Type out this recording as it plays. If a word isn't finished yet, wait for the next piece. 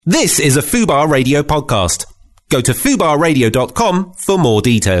This is a Fubar Radio podcast. Go to fubarradio.com for more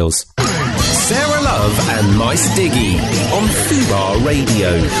details. Sarah Love and Mice Diggy on Fubar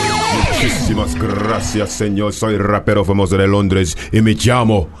Radio. Muchísimas gracias, señor. Soy rapero famoso de Londres y me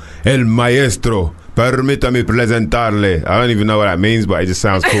llamo El Maestro. Permítame presentarle. I don't even know what that means, but it just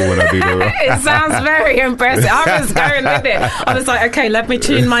sounds cool when I do that. It sounds very impressive. I was going with it. I was like, okay, let me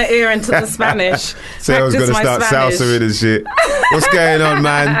tune my ear into the Spanish. Say I was going to start salsa and shit. What's going on,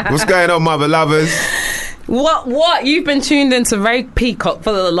 man? What's going on, mother lovers? What? You've been tuned into Ray Peacock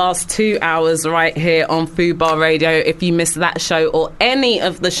for the last 2 hours right here on Fubar Radio. If you missed that show or any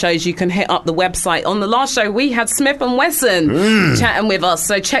of the shows, you can hit up the website. On the last show, we had Smith and Wesson chatting with us.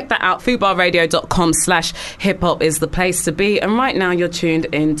 So check that out. fubarradio.com/hiphop is the place to be. And right now, you're tuned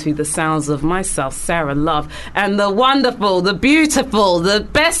into the sounds of myself, Sarah Love, and the wonderful, the beautiful, the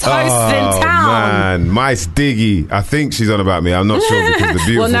best host in town. Man, Mice Diggy. I think she's on about me. I'm not sure because the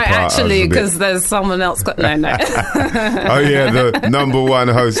beautiful well, no, part actually, because there's someone else got... No. Oh yeah, the number one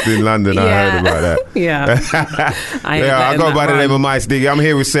host in London. I heard about that. Yeah. I go by the name of Mice Diggy. I'm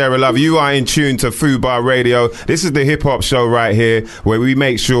here with Sarah Love. You are in tune to Fubar Radio. This is the hip hop show right here where we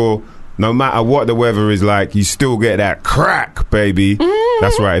make sure no matter what the weather is like, you still get that crack, baby.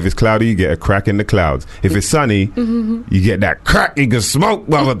 That's right. If it's cloudy, you get a crack in the clouds. If it's sunny, you get that crack. You can smoke,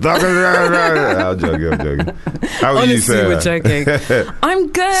 motherfucker. I'm joking. How are you, Sarah? We're joking. I'm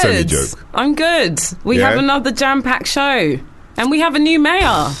good. Semi-joke. I'm good. We have another jam-packed show. And we have a new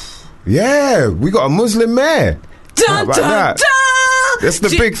mayor. Yeah, we got a Muslim mayor. How about that? That's the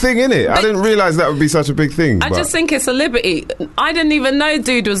big thing, innit? I didn't realise that would be such a big thing. I just think it's a liberty. I didn't even know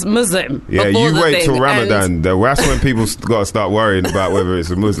dude was Muslim. Yeah, you wait till Ramadan. That's when people got to start worrying about whether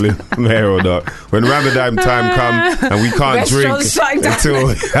it's a Muslim mayor or not. When Ramadan time comes and we can't drink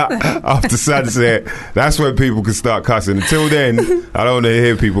until after sunset, that's when people can start cussing. Until then, I don't want to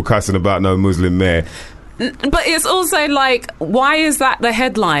hear people cussing about no Muslim mayor. But it's also like, why is that the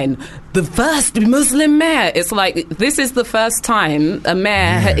headline? The first Muslim mayor. It's like, this is the first time a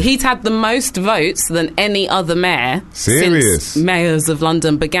mayor, he's had the most votes than any other mayor since mayors of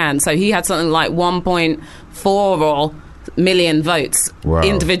London began. So he had something like 1.4 million votes,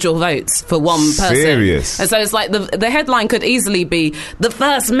 individual votes for one person. Serious. And so it's like the headline could easily be the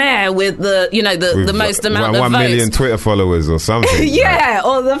first mayor with the most amount of votes. 1 million Twitter followers or something. Yeah,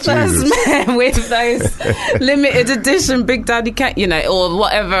 or the first mayor with those limited edition Big Daddy Cat, or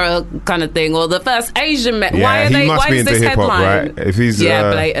whatever kind of thing, or the first Asian mayor. Yeah, why is this headline? Right? If he's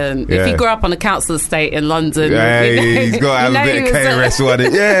blatant. Yeah. If he grew up on a council estate in London, he's got to have a bit of KRS on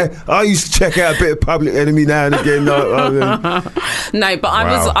it. Yeah, I used to check out a bit of Public Enemy now and again. No, but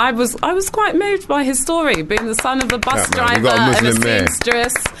I was quite moved by his story, being the son of a bus driver and a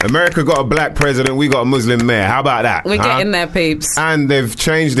seamstress. America got a black president, we got a Muslim mayor. How about that? We're getting there, peeps. And they've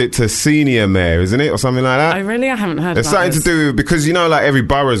changed it to senior mayor, isn't it, or something like that? I haven't heard. It's something to do with, because like every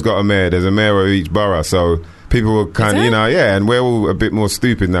borough's got a mayor. There's a mayor of each borough, so people were kind of, and we're all a bit more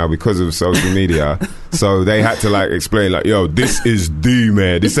stupid now because of social media. So they had to explain, yo, this is the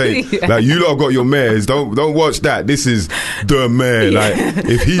mayor. This ain't you lot got your mayors. Don't watch that. This is the mayor.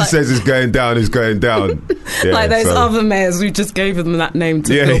 If he says it's going down, it's going down. Yeah, those other mayors, we just gave them that name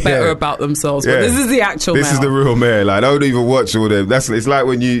to feel better about themselves. But this is the actual mayor. This is the real mayor. Don't even watch all them. It's like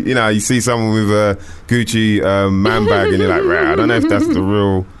when you see someone with a Gucci man bag and you're like, I don't know if that's the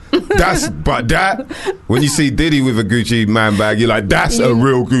real. When you see Diddy with a Gucci man bag, you're like, that's a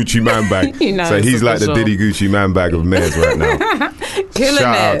real Gucci man bag. So he's like the Diddy Gucci man bag of mayors right now. Shout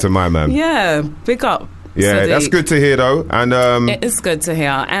out to my man. Yeah, big up. Yeah, Sadiq. That's good to hear though. And it is good to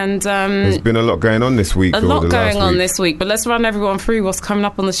hear. And there's been a lot going on this week. This week. But let's run everyone through what's coming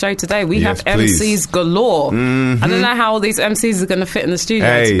up on the show today. We have MCs galore. I don't know how all these MCs are going to fit in the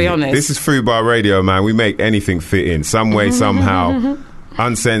studio, to be honest. This is Fubar Radio, man. We make anything fit in some way, somehow.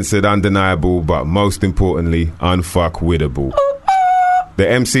 Uncensored, undeniable, but most importantly, unfuckwittable. The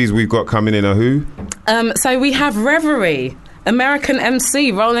MCs we've got coming in are who? So we have Reverie, American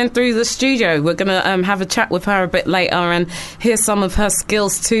MC, rolling through the studio. We're going to have a chat with her a bit later and hear some of her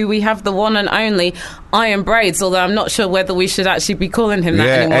skills too. We have the one and only Iron Braids, although I'm not sure whether we should actually be calling him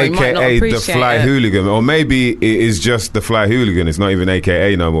that anymore. AKA might not appreciate the Fly Hooligan. Or maybe it is just the Fly Hooligan. It's not even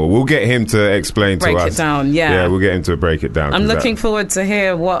AKA no more. We'll get him to explain to us. Break it down, Yeah, we'll get him to break it down. I'm looking forward to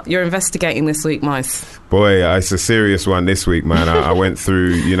hear what you're investigating this week, Mice. Boy, it's a serious one this week, man. I went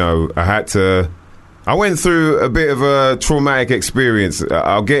through, I went through a bit of a traumatic experience.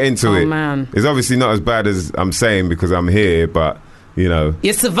 I'll get into it. Man. It's obviously not as bad as I'm saying because I'm here, but you know.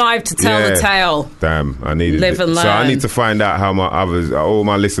 You survived to tell the tale. Damn, I needed Live and learn. So I need to find out how all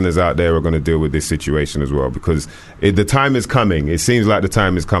my listeners out there are going to deal with this situation as well, because the time is coming. It seems like the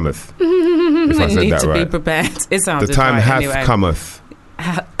time is cometh. If I said need that to right. be prepared. It sounded The time right hath anyway. cometh.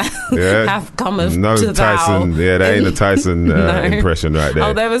 Hath cometh no to Tyson. thou. Yeah, that ain't a Tyson No. impression right there.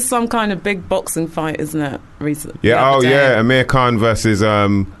 Oh, there was some kind of big boxing fight, isn't it? Recently. Yeah. Oh, yeah. Amir Khan versus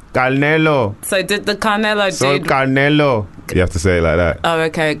Canelo. So did the Canelo dude? Canelo. You have to say it like that. Oh,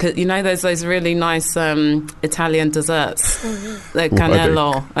 okay. 'Cause you know, there's those really nice Italian desserts. The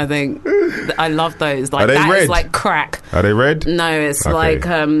Canelo, I think. I love those. Like, Are they that red? is like crack. Are they red? No, it's Okay. like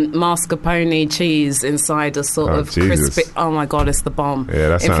mascarpone cheese inside a sort of Jesus. crispy. Oh my god, it's the bomb. Yeah,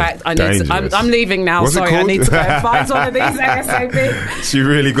 that In sounds fact, I need to, dangerous. I'm leaving now. What's it Sorry, I called? need to go and find one of these ASAP. She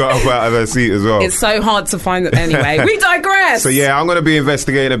really got up out of her seat as well. It's so hard to find them anyway. We digress. So yeah, I'm going to be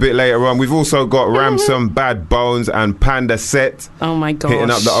investigating a bit later on. We've also got Ramson BadBonez and Panda Sett Oh my gosh. hitting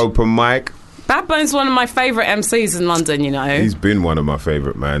up the open mic. BadBonez one of my favourite MCs in London, you know. He's been one of my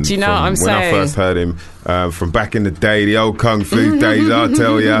favourite, man. Do you know From what I'm when saying? I first heard him from back in the day, the old Kung Fu days, I'll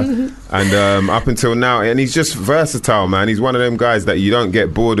tell ya. And up until now, and he's just versatile, man. He's one of them guys that you don't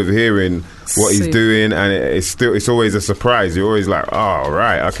get bored of hearing what he's doing, and it's always a surprise. You're always like, oh,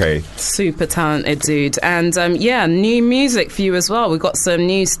 right, okay. Super talented dude. And yeah, new music for you as well. We've got some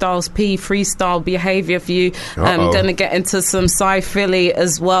new Styles P freestyle behaviour for you. I'm going to get into some Sci Philly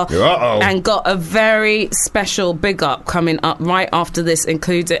as well. And got a very special big up coming up right after this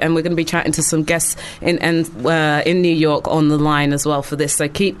included, and we're going to be chatting to some guests in New York on the line as well for this. So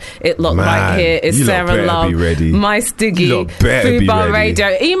keep it locked right here. It's Sarah Love, Mista Sinista, Fubar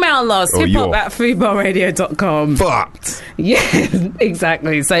Radio. Email us, hiphop@fubarradio.com. Fucked. Yeah,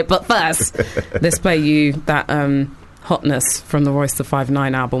 exactly. So, but first, let's play you that hotness from the Royce the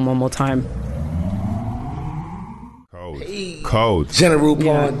 5'9" album one more time. Cold. General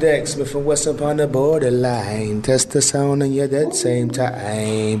on deck, Smith and Wesson upon the borderline. Test the sound and yeah, that same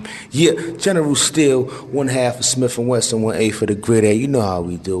time. Yeah, General still 1/2 of Smith and Wesson, 1/8 for the grid A. You know how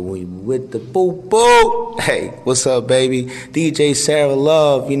we do when we with the boo boo. Hey, what's up, baby? DJ Sarah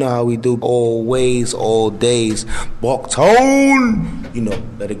Love. You know how we do. Always, all days. Balk tone. You know,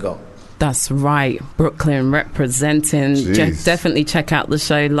 let it go. That's right, Brooklyn representing. Definitely check out the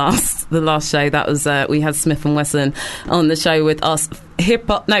show the last show. That was we had Smith and Wesson on the show with us.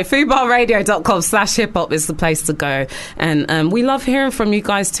 FubarRadio.com/hiphop is the place to go, and we love hearing from you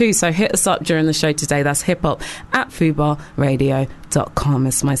guys too. So hit us up during the show today. That's hiphop@FubarRadio.com.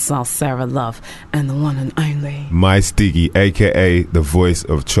 It's myself, Sarah Love, and the one and only Mista Sinista, aka the voice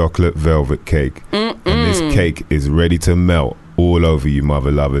of chocolate velvet cake. And this cake is ready to melt all over you mother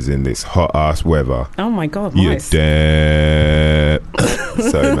lovers in this hot ass weather. Oh my god, you nice. Sorry,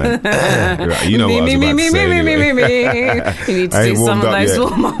 man. Right, you know what I was about to say anyway. You need to do some of those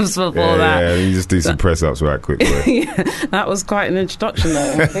warm-ups before that. Yeah, you just do some press-ups right quick. Yeah, that was quite an introduction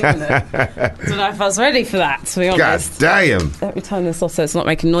though. I don't know if I was ready for that, to be honest. God damn. Let me turn this off so it's not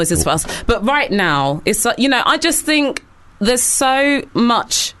making noises for us. But right now, it's I just think there's so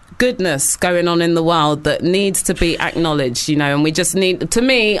much goodness going on in the world that needs to be acknowledged, and we just need, to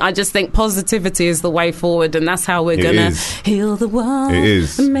me, I just think positivity is the way forward, and that's how we're gonna heal the world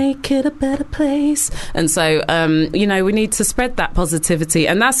and make it a better place. And so we need to spread that positivity,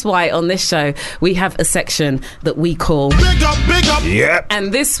 and that's why on this show we have a section that we call Big Up. Yep.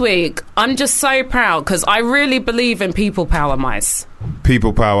 And this week I'm just so proud because I really believe in people power, mice.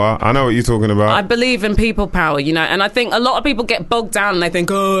 People power. I know what you're talking about. I believe in people power, and I think a lot of people get bogged down and they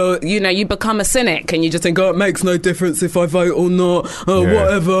think, you become a cynic and you just think, it makes no difference if I vote or not,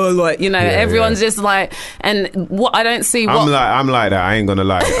 whatever. Everyone's just like, and what I don't see. I'm like that. I ain't gonna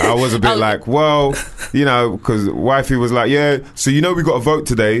lie. I was a bit like, well, because wifey was like, so we got to vote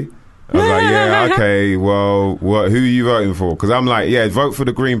today. I was like, yeah, okay, well, who are you voting for? Because I'm like, vote for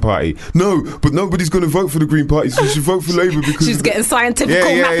the Green Party. No, but nobody's going to vote for the Green Party, so you should vote for Labour because... She's getting scientific,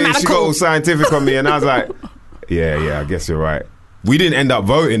 mathematical. She got all scientific on me, and I was like, yeah, I guess you're right. We didn't end up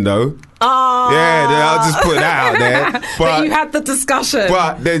voting, though. Oh. Yeah, I'll just put that out there. But you had the discussion.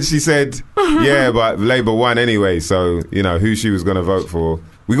 But then she said, but Labour won anyway, so, who she was going to vote for.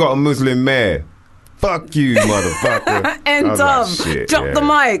 We got a Muslim mayor. Fuck you, motherfucker. End of. Like, Drop the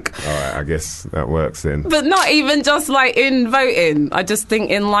mic. All right, I guess that works then. But not even just like in voting. I just think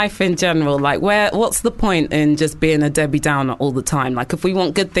in life in general, like what's the point in just being a Debbie Downer all the time? Like if we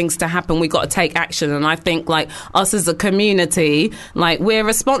want good things to happen, we got to take action. And I think like us as a community, like we're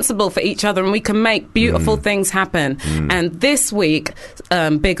responsible for each other and we can make beautiful things happen. And this week,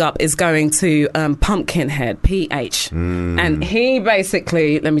 big up is going to Pumpkinhead, PH. And he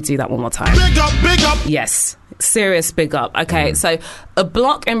basically, let me do that one more time. Big up. Yes. serious big up. Okay, so a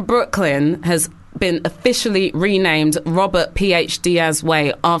block in Brooklyn has been officially renamed Robert PH Diaz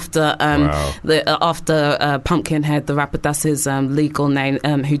Way after Pumpkinhead, the rapper. That's his legal name,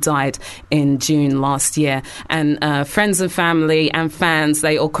 who died in June last year. And friends and family and fans,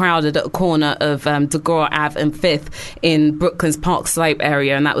 they all crowded at a corner of DeGraw Ave and 5th in Brooklyn's Park Slope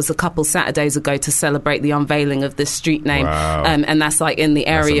area, and that was a couple Saturdays ago to celebrate the unveiling of this street name. And that's like in the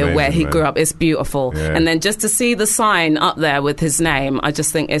area amazing, where he grew up. It's beautiful. Yeah. And then just to see the sign up there with his name, I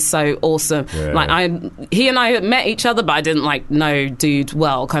just think it's so awesome. Yeah. Like he and I met each other, but I didn't like know dude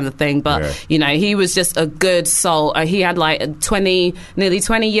well, kind of thing. But you know, he was just a good soul. He had like a nearly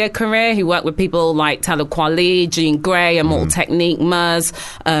 20-year career. He worked with people like Talib Kweli, Jean Grey, Immortal Technique, Murs,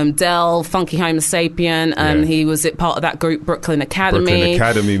 Del, Funky Homo Sapien. He was part of that group, Brooklyn Academy. Brooklyn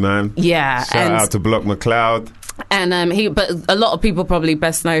Academy, man. Yeah. Shout out to Block McLeod. And but a lot of people probably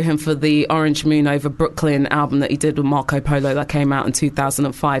best know him for the Orange Moon Over Brooklyn album that he did with Marco Polo that came out in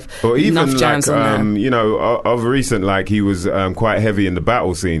 2005. Or even like, you know, of recent, like he was quite heavy in the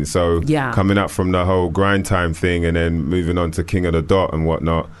battle scene. So coming up from the whole grind time thing and then moving on to King of the Dot and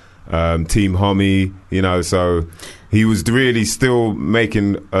whatnot, Team Homie, you know, so he was really still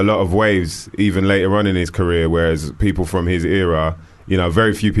making a lot of waves even later on in his career, whereas people from his era, you know,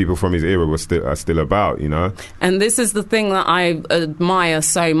 very few people from his era are still about, you know. And this is the thing that I admire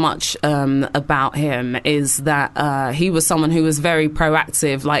so much about him, is that he was someone who was very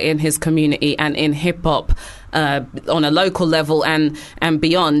proactive, like in his community and in hip hop. On a local level and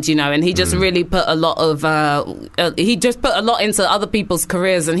beyond, you know, and he just really put a lot of he just put a lot into other people's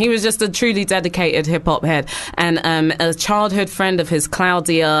careers, and he was just a truly dedicated hip hop head. And a childhood friend of his,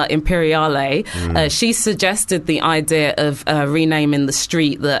 Claudia Imperiale, she suggested the idea of renaming the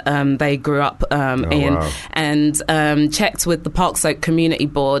street that they grew up in, and checked with the Park Slope Community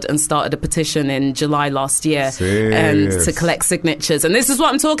Board and started a petition in July last year to collect signatures. And this is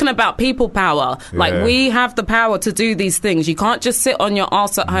what I'm talking about, people power. Like, we have the power to do these things. You can't just sit on your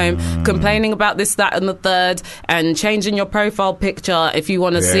arse at home complaining about this, that and the third, and changing your profile picture if you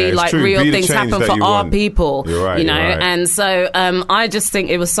want to see like real things happen for our people. Right, you know, and so I just think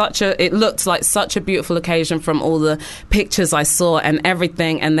it looked like such a beautiful occasion from all the pictures I saw and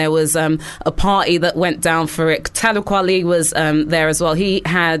everything. And there was a party that went down for it. Talib Kweli was there as well. He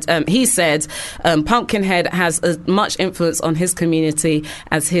said Pumpkinhead has as much influence on his community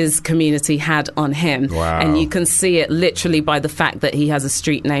as his community had on him. And you can see it literally by the fact that he has a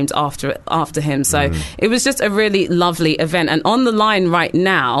street named after him. So it was just a really lovely event. And on the line right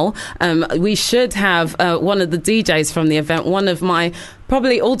now, we should have one of the DJs from the event, one of my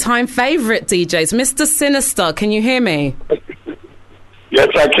probably all-time favourite DJs, Mista Sinista. Can you hear me? Yes,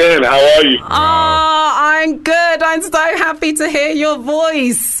 I can. How are you? Oh, I'm good. I'm so happy to hear your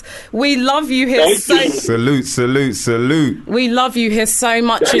voice. We love you here. Salute. We love you here so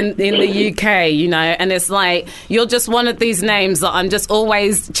much in the UK, you know, and it's like you're just one of these names that I'm just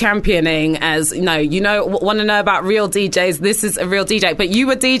always championing as, you know, want to know about real DJs. This is a real DJ. But you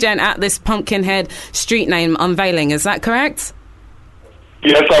were DJing at this Pumpkinhead street name unveiling. Is that correct?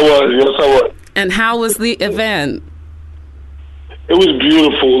 Yes, I was. And how was the event? It was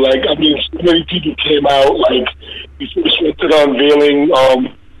beautiful. Like, I mean, so many people came out. Like, we first went to the unveiling.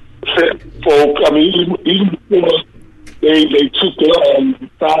 Folk, I mean, even before they took the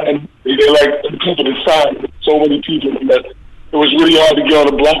sign, they like took the sign. So many people that it was really hard to get on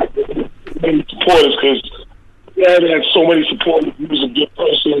the block. Many supporters, because Dad had so many supporters. He was a good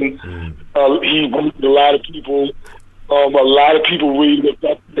person. He worked with a lot of people. A lot of people really looked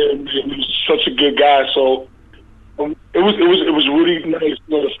up to him. He was such a good guy. So. It was really nice. You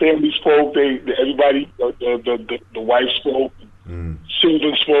know, the family spoke. Everybody, the wife spoke.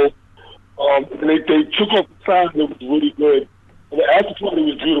 Children spoke. And they took off the sign. It was really good. And the after party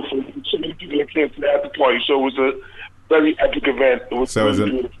was beautiful. So many people that came to the after party. So it was a very epic event. It was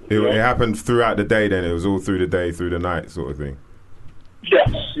beautiful. It happened throughout the day. Then it was all through the day, through the night, sort of thing.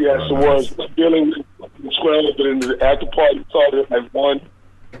 Yes, it was. Dealing with 12, but then the after party started at like 1,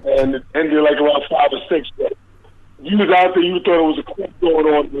 and it ended like around 5 or 6. But you was out there, you thought it was a club going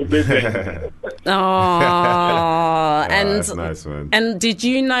on. And that's nice, man. And did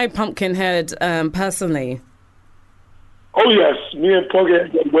you know Pumpkinhead personally? Oh yes, me and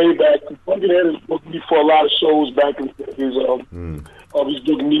Pumpkinhead went way back. Pumpkinhead has booked me for a lot of shows back in his he's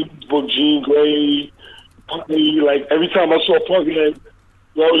booked me, he's booked Jean Grey. Like every time I saw Pumpkinhead,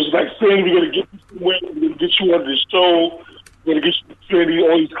 you know, it was like saying we're gonna get you somewhere, we're gonna get you on the show, we're gonna get you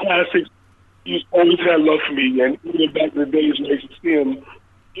all these classics. He's always had love for me, and even back in the days when I used to see him,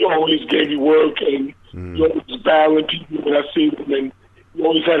 he always gave me work, and he always was battling people when I see him, and he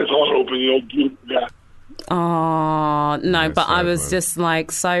always had his heart open, you know, beautiful guy. Oh, no, That's but I sad, was man. just like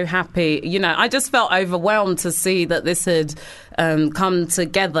so happy. You know, I just felt overwhelmed to see that this had come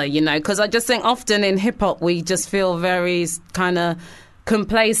together, you know, because I just think often in hip hop we just feel very kind of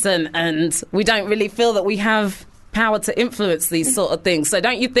complacent and we don't really feel that we have power to influence these sort of things. So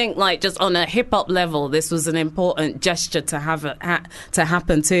don't you think, like, just on a hip hop level, this was an important gesture to have to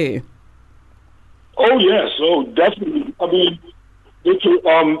happen too? Oh yes, oh definitely. I mean, they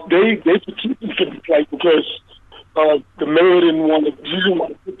petitioned for this, like, because the mayor didn't want to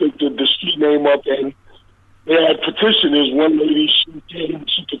put the street name up, and they had petitioners. One lady,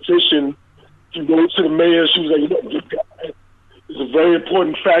 she petitioned to go to the mayor. She was like, "Look, this guy is a very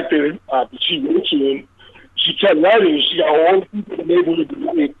important factor that she wrote to him." She kept writing. She got all the people in the neighborhood to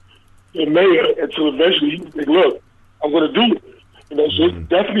write to the mayor until eventually he was like, "Look, I'm going to do it." You know, so it's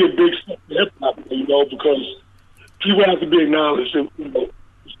definitely a big step for hip hop, you know, because people have to be acknowledged, and, you know,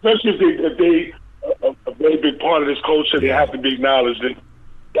 especially if they a very big part of this culture. They have to be acknowledged, and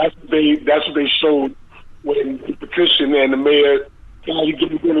that's what they showed when the petition and the mayor finally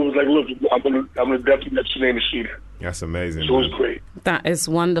gave it in. It was like, "Look, I'm gonna definitely let your name see that." That's amazing. So it was great. That is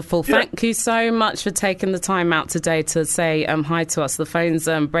wonderful. Yeah. Thank you so much for taking the time out today to say hi to us. The phone's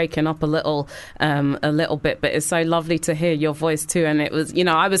breaking up a little bit, but it's so lovely to hear your voice too. And it was, you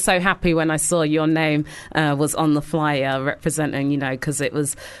know, I was so happy when I saw your name was on the flyer representing, you know, because it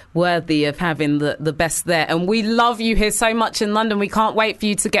was worthy of having the best there. And we love you here so much in London. We can't wait for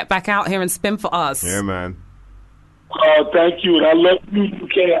you to get back out here and spin for us. Yeah, man. Thank you, and I love you,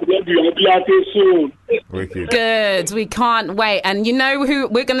 UK. I love you. I'll be out there soon. Wicked. Good. We can't wait. And you know who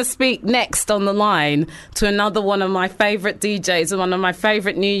we're going to speak next on the line? To another one of my favourite DJs and one of my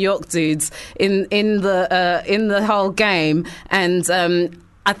favourite New York dudes in the whole game. And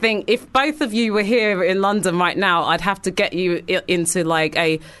I think if both of you were here in London right now, I'd have to get you into like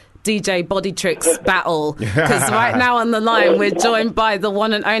a DJ Body Tricks battle, because right now on the line we're joined by the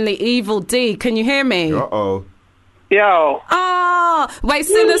one and only Evil D. Can you hear me? Uh-oh. Yo. Oh, wait,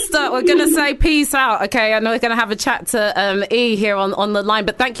 Sinista, we're going to say peace out, okay? I know we're going to have a chat to E here on the line,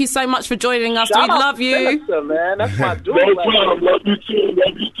 but thank you so much for joining us. We love you. Sinister, man. That's my dude. No problem. Love you too.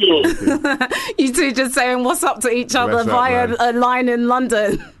 Love you too. You two just saying what's up to each other What's up, via man? a line in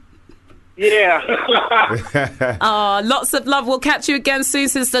London. Yeah. Lots of love. We'll catch you again soon,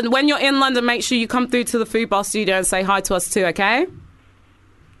 Sister. When you're in London, make sure you come through to the Food Bar studio and say hi to us too, okay?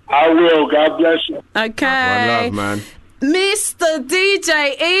 I will. God bless you. Okay. One love, man. Mr.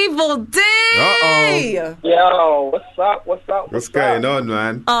 DJ Evil D! Uh-oh. Yo, what's up? What's going on,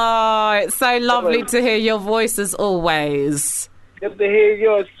 man? Oh, it's so lovely to hear your voice as always. Good to hear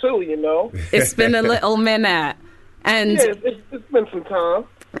yours too, you know. It's been a little minute. And Yeah, it's been some time.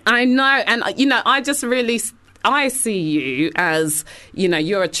 I know, and you know, I see you as, you know,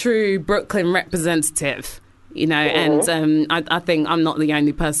 you're a true Brooklyn representative. You know, and I think I'm not the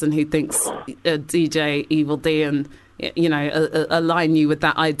only person who thinks DJ Evil D and, you know, align you with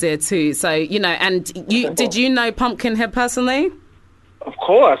that idea too. So, you know, and did you know Pumpkinhead personally? Of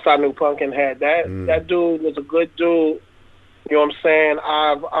course, I knew Pumpkinhead. That dude was a good dude. You know what I'm saying?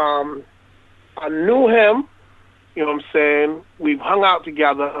 I knew him. You know what I'm saying? We've hung out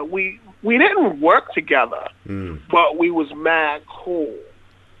together. We didn't work together, but we was mad cool.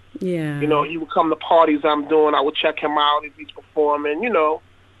 Yeah. You know, he would come to parties I'm doing. I would check him out if he's performing. You know,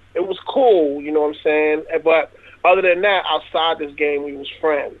 it was cool. You know what I'm saying? But other than that, outside this game, we was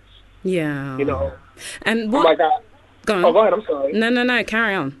friends. Yeah. You know. And what? Like go on. Oh, go ahead. I'm sorry. No.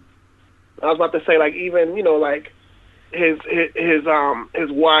 Carry on. I was about to say, like, even, you know, like his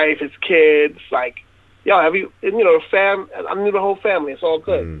wife, his kids, like, yo, have you know, I knew the whole family. It's all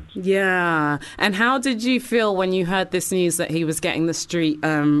good. Yeah. And how did you feel when you heard this news that he was getting the street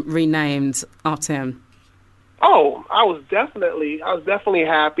renamed after him? Oh, I was definitely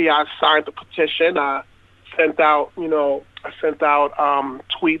happy. I signed the petition. I sent out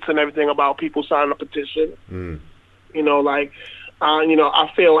tweets and everything about people signing the petition. You know, like, you know,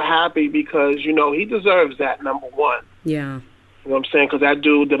 I feel happy because, you know, he deserves that, number one. Yeah. You know what I'm saying? Because that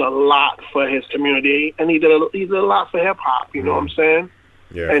dude did a lot for his community, and he did a lot for hip hop. You know what I'm saying?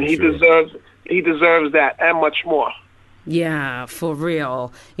 Yeah, and he deserves that and much more. Yeah, for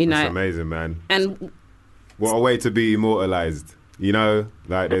real. You know, That's amazing, man. And what a way to be immortalized. You know,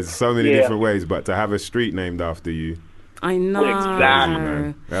 like there's so many different ways, but to have a street named after you. I know. Exactly,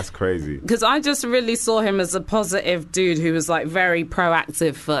 man. That's crazy. Because I just really saw him as a positive dude who was like very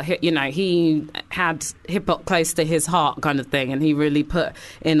proactive for, you know, he had hip hop close to his heart kind of thing, and he really put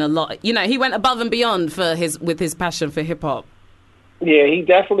in a lot. You know, he went above and beyond with his passion for hip hop. Yeah, he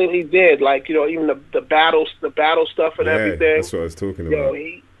definitely did. Like, you know, even the battle stuff and everything. That's what I was talking about.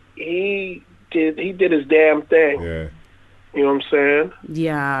 He did his damn thing. Yeah. You know what I'm saying?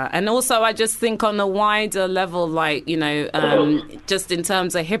 Yeah, and also I just think on a wider level, like, you know, just in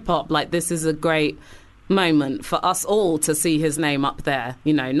terms of hip hop, like this is a great moment for us all to see his name up there.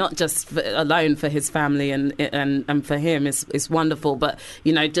 You know, not just alone for his family and for him is wonderful, but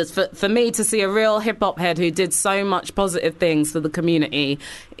you know, just for me to see a real hip hop head who did so much positive things for the community,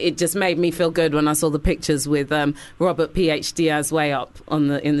 it just made me feel good when I saw the pictures with Robert PH Diaz way up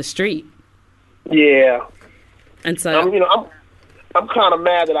in the street. Yeah. And so, I'm kind of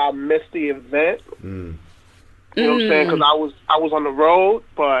mad that I missed the event. You know what I'm saying? Because I was on the road,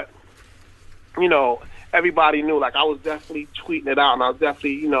 but you know, everybody knew. Like I was definitely tweeting it out, and I was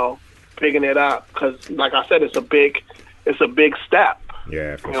definitely, you know, bigging it up because, like I said, it's a big step.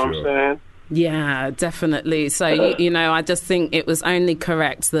 Yeah, for you know sure. what I'm saying? yeah, definitely. So, you know, I just think it was only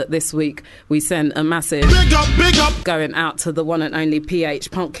correct that this week we sent a massive big up going out to the one and only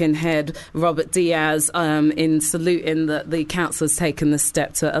PH Pumpkinhead, Robert Diaz, in saluting that the council's taken the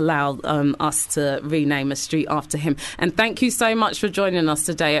step to allow us to rename a street after him. And thank you so much for joining us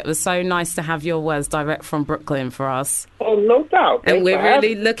today. It was so nice to have your words direct from Brooklyn for us. Oh, no doubt. And we're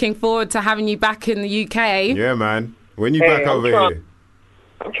really looking forward to having you back in the UK. Yeah, man. When you back over here?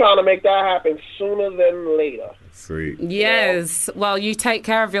 I'm trying to make that happen sooner than later. Sweet. Yes. Well, you take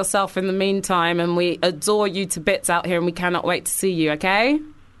care of yourself in the meantime, and we adore you to bits out here, and we cannot wait to see you, okay?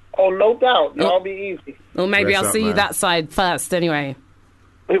 Oh, no doubt. Y'all be easy. Or maybe Bless I'll up, see you man. that side first anyway.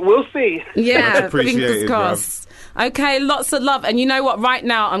 We'll see. Yeah, Much appreciated, fingers crossed. Okay, lots of love. And you know what? Right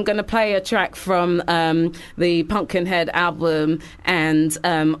now, I'm going to play a track from the Pumpkinhead album, and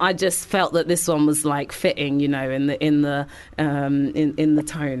I just felt that this one was like fitting, you know, in the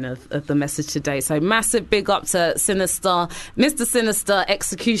tone of the message today. So massive big up to Sinista, Mista Sinista,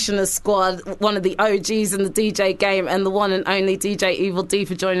 Executioner Squad, one of the OGs in the DJ game, and the one and only DJ Evil D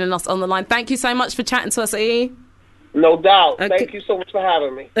for joining us on the line. Thank you so much for chatting to us, E. No doubt. Okay. Thank you so much for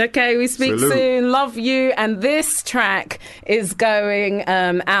having me. Okay, we speak Salute. soon. Love you. And this track is going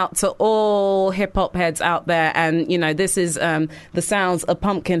out to all hip-hop heads out there. And, you know, this is the sounds of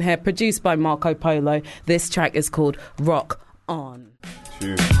Pumpkinhead, produced by Marco Polo. This track is called Rock On.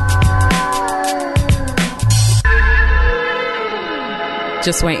 Tune.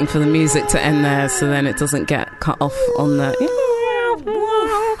 Just waiting for the music to end there so then it doesn't get cut off on the...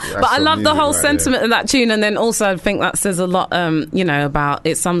 But I some love the music whole right sentiment there. of that tune, and then also I think that says a lot, you know, about,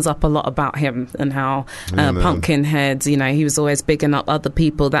 it sums up a lot about him and how Pumpkinhead, you know, he was always bigging up other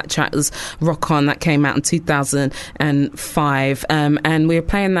people. That track was Rock On, that came out in 2005, and we were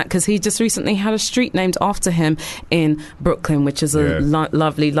playing that because he just recently had a street named after him in Brooklyn, which is a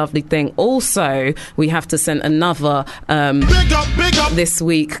lovely, lovely thing. Also, we have to send another big up this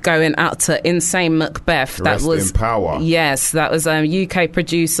week going out to Insane Macbeth. Rest in power. Yes, that was a UK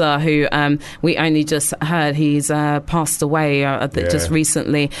producer who we only just heard he's passed away just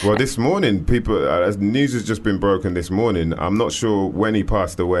recently. Well, this morning, people, news has just been broken this morning. I'm not sure when he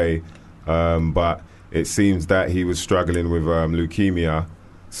passed away, but it seems that he was struggling with leukemia.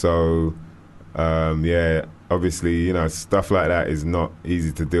 So, yeah, obviously, you know, stuff like that is not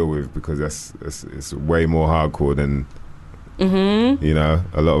easy to deal with because it's way more hardcore than, you know,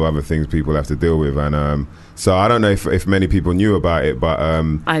 a lot of other things people have to deal with. And so I don't know if many people knew about it, but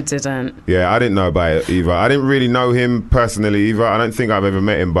I didn't. Yeah, I didn't know about it either. I didn't really know him personally either. I don't think I've ever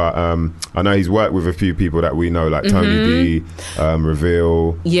met him, but I know he's worked with a few people that we know, like Tony D,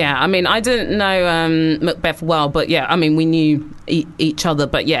 Reverie. Yeah, I mean, I didn't know Macbeth well, but yeah, I mean, we knew each other.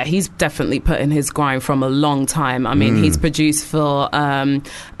 But yeah, he's definitely put in his grind from a long time. I mean, he's produced for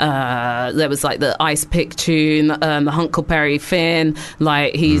there was like the Ice Pick tune, the Huckleberry Finn.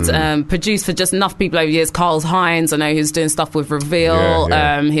 Like he's produced for just enough people over the years. Carl Hines, I know he was doing stuff with Reveal.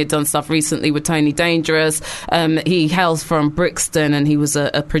 He had done stuff recently with Tony Dangerous. He hails from Brixton, and he was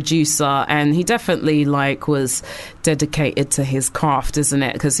a producer, and he definitely like was dedicated to his craft, isn't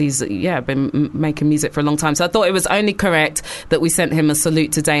it? Because he's been making music for a long time. So I thought it was only correct that we sent him a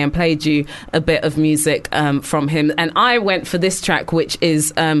salute today and played you a bit of music from him. And I went for this track, which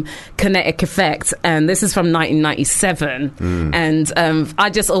is Kinetic Effect, and this is from 1997. And I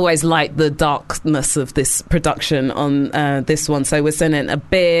just always liked the darkness of this production on this one. So we're sending a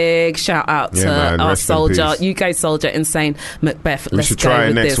big shout out to our soldier, UK soldier, Insane Macbeth. We should try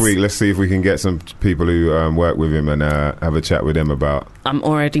it next week. Let's see if we can get some people who work with him and have a chat with him about. I'm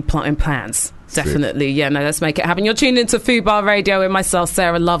already plotting plans. Definitely. Yeah, no, let's make it happen. You're tuned into Fubar Radio with myself,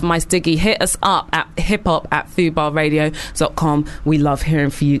 Sarah Love, My Stiggy. Hit us up at hiphop@fubarradio.com. We love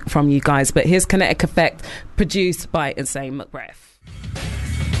hearing from you guys. But here's Kinetic Effect, produced by Insane Macbeth.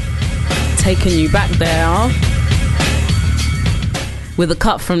 Taking you back there with a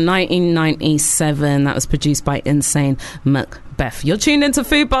cut from 1997 that was produced by Insane Macbeth. You're tuned into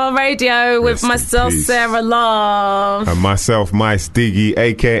Fubar Radio with myself, Sarah Love. And myself, Mista Diggy,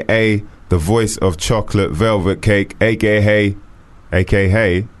 a.k.a. the voice of chocolate velvet cake, a.k.a.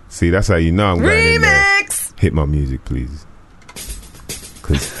 See, that's how you know I'm going in there. Hit my music, please.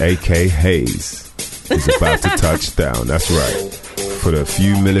 Because A.K. Hayes is about to touch down. That's right. For the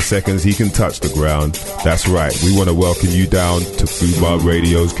few milliseconds he can touch the ground. That's right. We want to welcome you down to Fubar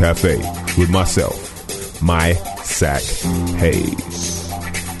Radio's Cafe with myself, my Sack Hayes.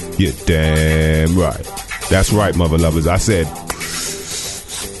 You're damn right. That's right, mother lovers. I said,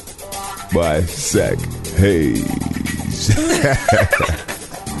 my Sack Hayes.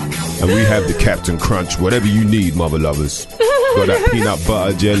 And we have the Captain Crunch, whatever you need, mother lovers. Got that peanut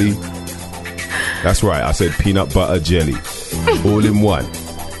butter jelly. That's right, I said peanut butter jelly. All in one.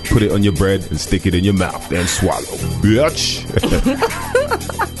 Put it on your bread and stick it in your mouth, then swallow. Bitch.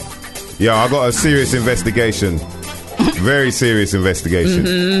 Yo, I got a serious investigation. Very serious investigation.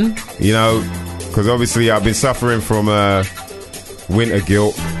 Mm-hmm. You know, because obviously I've been suffering from winter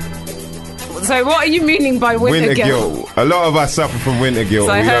guilt. So what are you meaning by winter guilt? A lot of us suffer from winter guilt.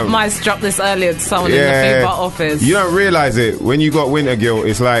 So I heard Mice drop this earlier to someone in the Fubar office. You don't realise it. When you got winter guilt,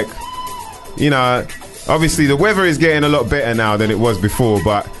 it's like, you know, obviously the weather is getting a lot better now than it was before,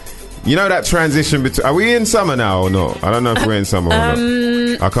 but you know that transition between... Are we in summer now or not? I don't know if we're in summer or not.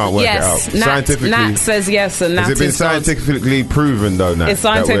 I can't work it out. Scientifically, Nat says yes, and Nat has it been scientifically proven though, Nat? It's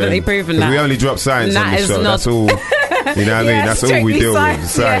scientifically proven, Nat. We only drop science on the show. That's all... You know what I mean? That's all we deal with,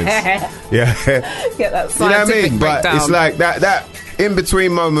 science. Yeah. Get that scientific you know what I mean? breakdown. But it's like that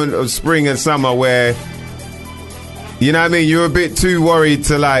in-between moment of spring and summer where, you know what I mean, you're a bit too worried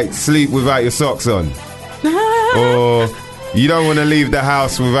to like sleep without your socks on. Or you don't want to leave the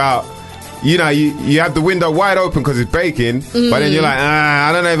house without, you know, you have the window wide open because it's baking, but then you're like,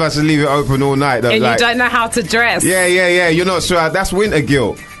 I don't know if I should leave it open all night. And like, you don't know how to dress. Yeah, you're not sure. That's winter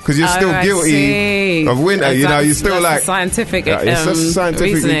guilt. Because you're still guilty of winter, you know. You're still like scientific. It's a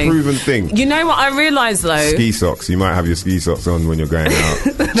scientifically reasoning. proven thing. You know what I realised though? Ski socks. You might have your ski socks on when you're going out.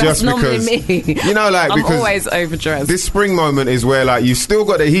 That's just normally because me. You know, like I'm because always overdressed. This spring moment is where like you still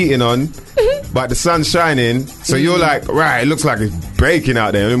got the heating on, but the sun's shining, so you're like, right, it looks like it's baking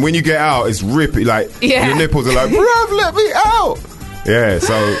out there, and when you get out, it's ripping. Like your nipples are like, bruv, let me out. Yeah,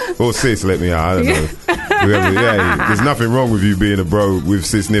 so or sis, let me out. I don't know. Whoever, there's nothing wrong with you being a bro with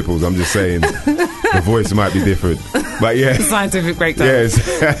cis nipples. I'm just saying the voice might be different, but scientific breakdown.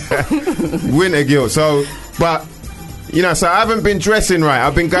 Yes, winter guilt. So, but you know, so I haven't been dressing right.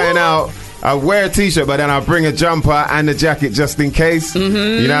 I've been going out. I wear a t-shirt, but then I bring a jumper and a jacket just in case.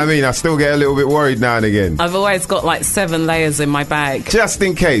 Mm-hmm. You know what I mean? I still get a little bit worried now and again. I've always got like 7 layers in my bag. Just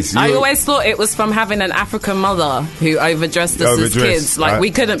in case. I always thought it was from having an African mother who overdressed us as kids. Like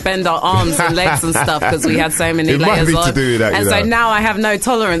we couldn't bend our arms and legs and stuff because we had so many layers on. To do with that, and so now I have no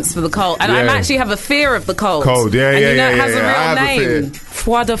tolerance for the cold. And I actually have a fear of the cold. And you know it has a real name.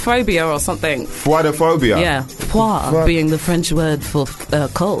 Froidophobia or something. Froidophobia? Yeah. Froid being the French word for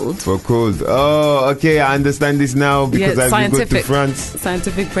cold. For cold. Oh, okay, I understand this now because I've been going to France.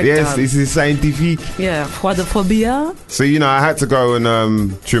 Scientific breakdown. Yes, this is scientific. Yeah, froidophobia. So, you know, I had to go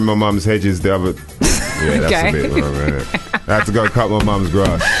and trim my mum's hedges the other... Yeah, that's a bit wrong, right? I had to go cut my mum's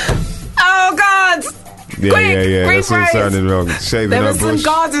grass. Oh, God! Yeah. That's all sounding wrong. Shaving there her was bush.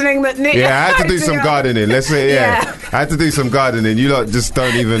 some gardening that needed. Yeah, I had to do some gardening. Let's say, I had to do some gardening. You lot just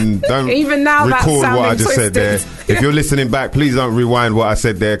don't even now record what I just twisted. said there. If you're listening back, please don't rewind what I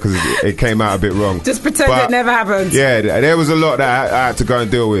said there because it came out a bit wrong. Just pretend it never happened. Yeah, there was a lot that I had to go and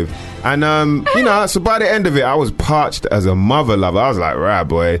deal with. And, you know, so by the end of it, I was parched as a mother lover. I was like, right,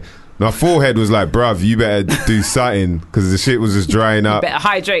 boy. My forehead was like, bruv, you better do something because the shit was just drying up. You better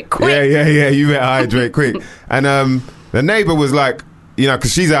hydrate quick. Yeah, you better hydrate quick. And the neighbour was like, you know,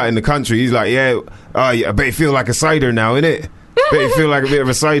 because she's out in the country, he's like, I bet you feel like a cider now, innit? Bet you feel like a bit of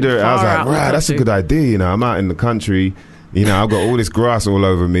a cider. I was like, right, that's a good idea, you know. I'm out in the country, you know, I've got all this grass all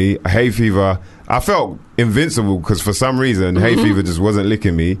over me, hay fever. I felt invincible because for some reason, hay fever just wasn't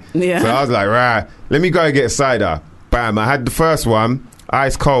licking me. Yeah. So I was like, right, let me go and get cider. Bam, I had the first one.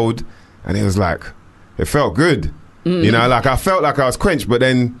 Ice cold, and it was like, it felt good. You know, like I felt like I was quenched, but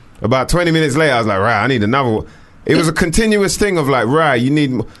then about 20 minutes later, I was like, right, I need another one. It was a continuous thing of like, right, you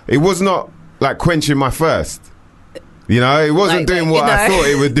need, it was not like quenching my first. You know, it wasn't doing what I thought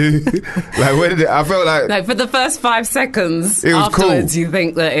it would do. Like, where did it? I felt like no, for the first 5 seconds, it was afterwards, cool. You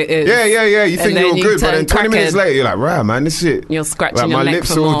think that it is. Yeah. You think you're good, but then 20 minutes later, you're like, right, man, this shit. You're scratching like, your my neck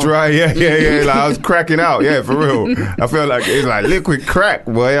lips for all more. dry. Yeah. Like, I was cracking out. Yeah, for real. I felt like it was like liquid crack,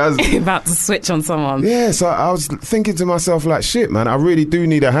 boy. I was about to switch on someone. Yeah, so I was thinking to myself, like, shit, man, I really do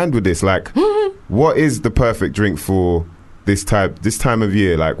need a hand with this. Like, what is the perfect drink for this time of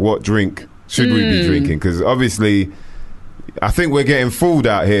year? Like, what drink should we be drinking? Because obviously, I think we're getting fooled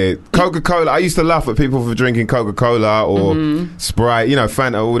out here. Coca-Cola, I used to laugh at people for drinking Coca-Cola or Sprite, you know,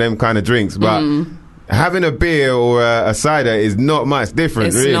 Fanta, all them kind of drinks. But having a beer or a cider is not much different,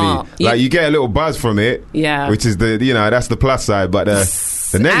 It's really. not. Like, you get a little buzz from it, which is that's the plus side. But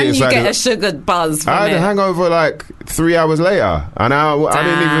the negative and you side get a sugared buzz from I had it. a hangover like 3 hours later, and I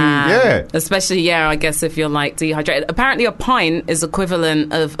didn't even. Especially, I guess if you're like dehydrated. Apparently, a pint is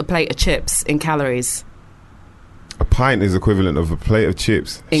equivalent of a plate of chips in calories. A pint is equivalent of a plate of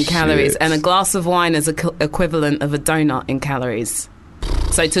chips in calories, and a glass of wine is equivalent of a donut in calories.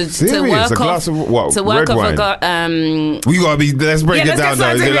 So to work a glass of what? Red wine? We gotta be. Let's break it down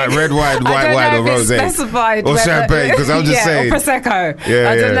though. Is it like red wine, white wine, or rosé, specified or champagne? Because I'm just saying, or prosecco.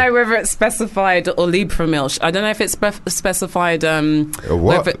 I don't know whether it's specified or Liebfraumilch. I don't know if it's specified.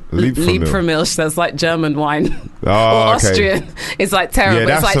 What? Liebfraumilch? That's like German wine. Oh, or okay. Austrian. It's like terrible.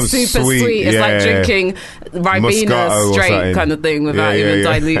 Yeah, it's like super sweet. It's like drinking Ribena straight kind of thing without even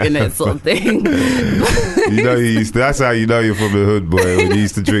diluting it, sort of thing. You know, that's how you know you're from the hood, boy. When you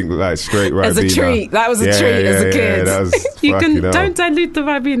used to drink like straight Ribena as a treat. That was a treat as a kid. That was you don't dilute the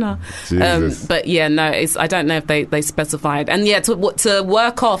Ribena. Jesus. But I don't know if they specified. And to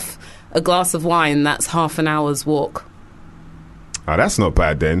work off a glass of wine, that's half an hour's walk. Oh, that's not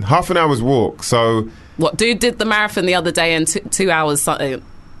bad then. Half an hour's walk. So what dude did the marathon the other day in 2 hours something.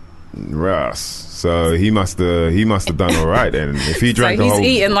 Russ. So he must have done all right then. If he drank he's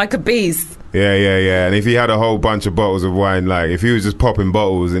eating like a beast. Yeah. And if he had a whole bunch of bottles of wine, like if he was just popping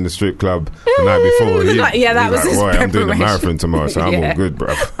bottles in the strip club the night before, that was his Roy, preparation. I'm doing a marathon tomorrow, so I'm all good,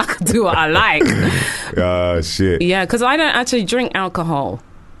 bro. I can do what I like. Shit. Yeah, because I don't actually drink alcohol.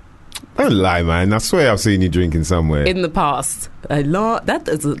 Don't lie, man. I swear I've seen you drinking somewhere. In the past. A lot. That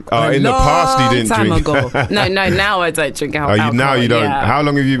is a in the past you didn't time drink. Ago. No, now I don't drink alcohol. Now you don't. Yeah. How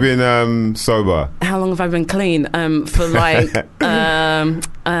long have you been sober? How long have I been clean? For like, I'm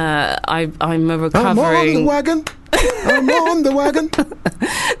a recovering. I'm on the wagon.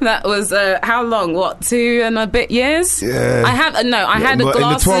 That was how long? What, 2 and a bit years? Yeah. I had a glass in the of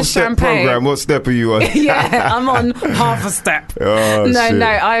 12-step champagne. program. What step are you on? Yeah, I'm on half a step. Oh, shit.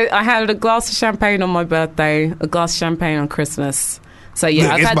 I had a glass of champagne on my birthday, a glass of champagne on Christmas. So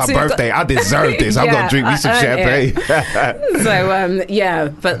Look, it's my birthday. I deserve this. I'm gonna drink me some champagne.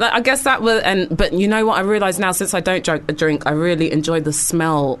 So but I guess that was. But you know what? I realise now, since I don't drink, I really enjoy the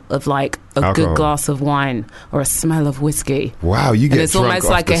smell of like a alcohol. good glass of wine or a smell of whiskey. Wow, you get and it's drunk almost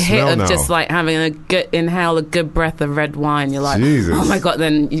off like the a hit smell of now. just like having inhale a good breath of red wine. You're like, Jesus. oh my god!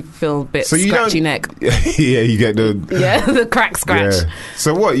 Then you feel a bit scratchy neck. Yeah, you get the the crack scratch. Yeah.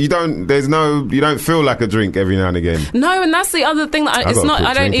 So what? You don't feel like a drink every now and again. No, and that's the other thing that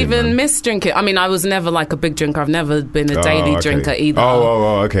I don't even miss drinking. I mean, I was never like a big drinker. I've never been a daily drinker either.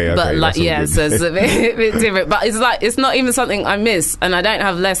 Okay. But like, so it's a bit different. But it's like it's not even something I miss, and I don't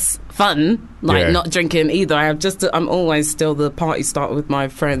have less fun not drinking either. I'm always still the party starter with my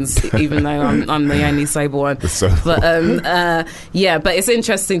friends, even though I'm the only sober one. But but it's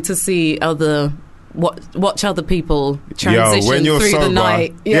interesting to see watch other people transition through sober, the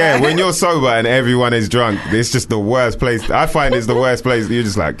night. When you're sober and everyone is drunk, it's just the worst place. I find it's the worst place. You're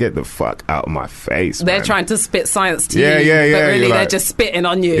just like, get the fuck out of my face. They're trying to spit science to you, but really they're just spitting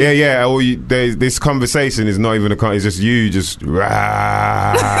on you. Or this conversation is not even it's just you just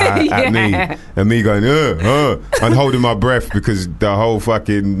at me and me going and holding my breath because the whole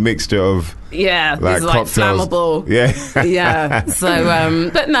fucking mixture of it's like flammable. Yeah.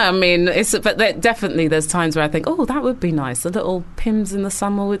 So, but no, I mean, definitely there's times where I think, oh, that would be nice. A little Pimm's in the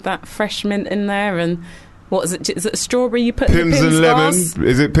summer with that fresh mint in there, and what is it? Is it a strawberry you put in the Pimm's and glass? lemon?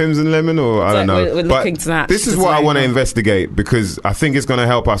 Is it Pimm's and lemon or I don't know? We're looking to that. This is what I want to investigate because I think it's going to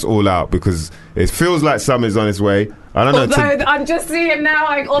help us all out because it feels like summer's on its way. I don't know. I'm just seeing now,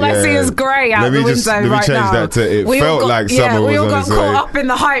 like, all I see is grey out the window right now. Let me change that to it felt like summer was on its way. We all got caught up in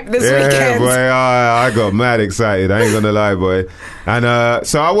the hype this weekend. Yeah, boy, I got mad excited. I ain't going to lie, boy. And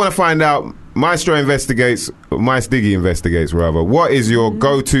so I want to find out, Maestro investigates, Mice Diggy investigates, rather. What is your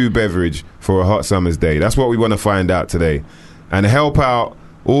go-to beverage for a hot summer's day? That's what we want to find out today. And help out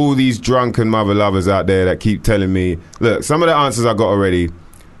all these drunken mother lovers out there that keep telling me, look, some of the answers I got already,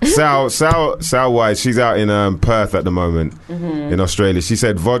 Sal Wise, she's out in Perth at the moment in Australia. She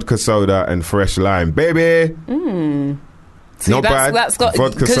said vodka soda and fresh lime. Baby! See, not bad. That's got,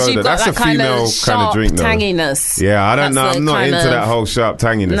 vodka soda. You've got that's that a female kind of drink, though. Tanginess. Yeah, I don't know. I'm not into of... that whole sharp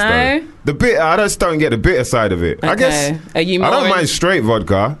tanginess, no? though. The bitter, I just don't get the bitter side of it. Okay. I guess Are you I don't mind straight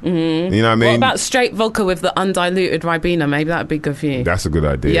vodka. You know what I mean? What about straight vodka with the undiluted Ribena? Maybe that'd be good for you. That's a good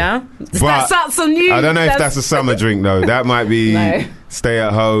idea. Yeah? But that's some new... I don't know if that's a summer drink, though. That might be stay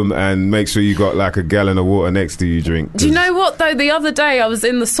at home and make sure you got like a gallon of water next to you drink. Do you know what, though? The other day I was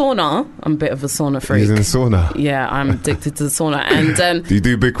in the sauna. I'm a bit of a sauna freak. He's in the sauna? Yeah, I'm addicted to the sauna. And do you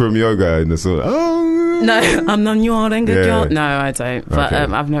do Bikram yoga in the sauna? Oh. No, I'm not yeah. No, I don't. But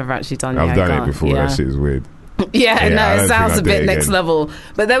Okay. I've never actually done yoga. I've done it before. Yeah. That shit is weird. Yeah, no, it sounds a bit next again. level.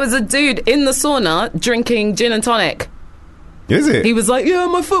 But there was a dude in the sauna drinking gin and tonic. Is it? He was like, yeah,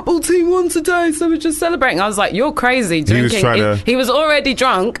 my football team won today, so we're just celebrating. I was like, you're crazy. Drinking. He was already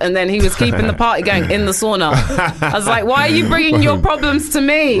drunk, and then he was keeping the party going in the sauna. I was like, why are you bringing your problems to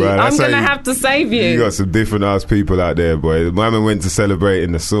me? Right, I'm going to have to save you. You got some different ass people out there, boy. My man went to celebrate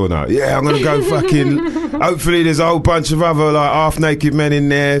in the sauna. Yeah, I'm going to go fucking... Hopefully there's a whole bunch of other like half-naked men in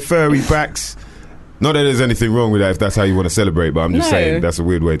there, furry backs. Not that there's anything wrong with that if that's how you want to celebrate, but I'm just saying that's a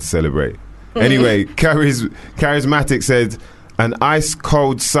weird way to celebrate. Anyway, Charismatic said... an ice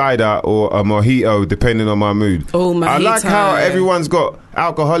cold cider or a mojito, depending on my mood. Oh, mojito. I like how everyone's got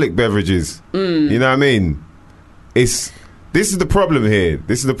alcoholic beverages. You know what I mean? This is the problem here.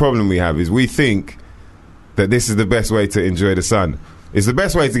 This is the problem we have, is we think that this is the best way to enjoy the sun. It's the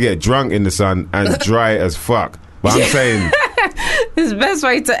best way to get drunk in the sun and dry as fuck. But I'm saying... it's the best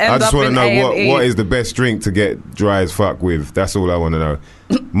way to end up in A&E. I just want to know what is the best drink to get dry as fuck with. That's all I want to know.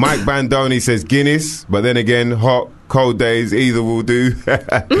 Mike Bandoni says Guinness, but then again, hot, cold days, either will do.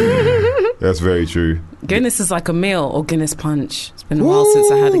 That's very true. Guinness is like a meal, or Guinness Punch. It's been a while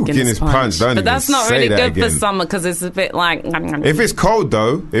since I had a Guinness Punch. But that's not really good for summer because it's a bit like... If it's cold,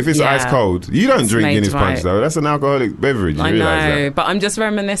 though, if it's ice cold, you don't drink Guinness Punch, though. That's an alcoholic beverage. I know, but I'm just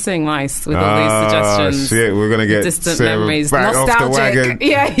reminiscing, Rice, with all these suggestions. Shit, we're going to get distant Sarah memories. back Nostalgic. off the wagon.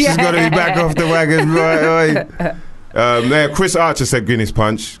 Yeah. She's got to be back off the wagon. Right. Chris Archer said Guinness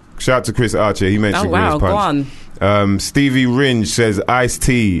Punch. Shout out to Chris Archer. He mentioned Guinness Punch. Go on. Stevie Ringe says iced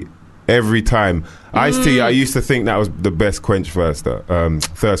tea every time. Iced tea, I used to think that was the best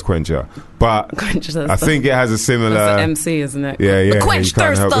thirst quencher. But I think it has a similar... That's the MC, isn't it? Yeah. The quench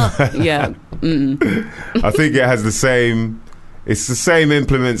thirster. Yeah. I think it has the same... It's the same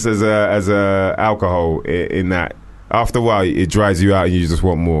implements as a alcohol in that after a while it dries you out and you just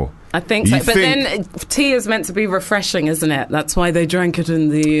want more. I think so. But then tea is meant to be refreshing, isn't it? That's why they drank it in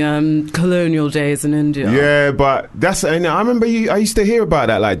the colonial days in India. Yeah, but I remember I used to hear about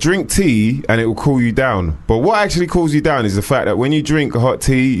that, like drink tea and it will cool you down. But what actually cools you down is the fact that when you drink hot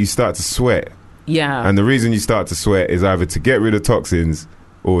tea, you start to sweat. Yeah. And the reason you start to sweat is either to get rid of toxins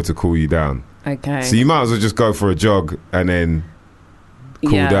or to cool you down. Okay. So you might as well just go for a jog and then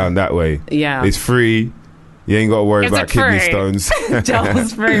cool down that way. Yeah. It's free. You ain't got to worry about kidney stones.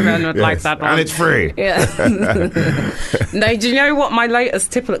 Charles Freeman would like that one. And it's free. Yeah. No, do you know what my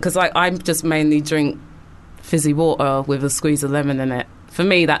latest tip... Because I just mainly drink fizzy water with a squeeze of lemon in it. For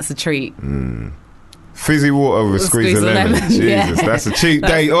me, that's a treat. Fizzy water with a squeeze of lemon. Jesus, that's a cheap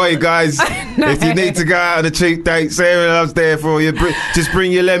date. Oi, guys, if you need to go out on a cheap date, Sarah Love's there for you. Just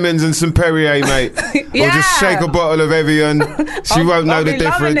bring your lemons and some Perrier, mate. Or just shake a bottle of Evian. She won't know the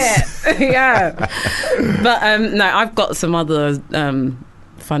difference. Yeah. But no, I've got some other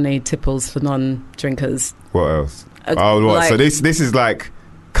funny tipples for non-drinkers. What else? So this is like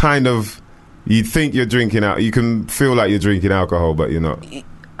kind of... You think you're drinking out. You can feel like you're drinking alcohol, but you're not.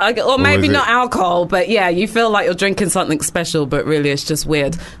 Or maybe not alcohol, but yeah, you feel like you're drinking something special, but really it's just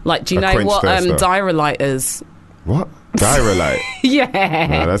weird. Like, do you know what Diarrhea is? What? Diarrhea? Yeah.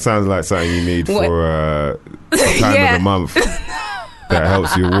 No, that sounds like something you need for a time of the month. That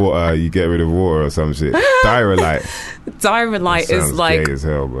helps your water. You get rid of water or some shit. Diarrhea is like gay as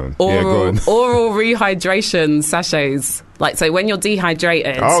hell, man. Oral rehydration sachets. Like, so when you're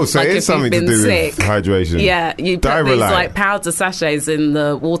dehydrated, so like it's something to do with hydration. Yeah, you put these like powder sachets in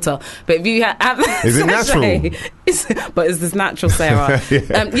the water. But if you have is it natural? But is this natural, Sarah?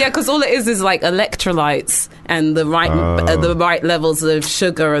 Yeah, because all it is like electrolytes and the right levels of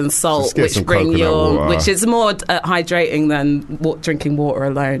sugar and salt, which bring which is more hydrating than drinking water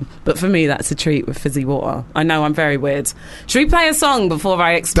alone. But for me, that's a treat with fizzy water. I know I'm very weird. Should we play a song before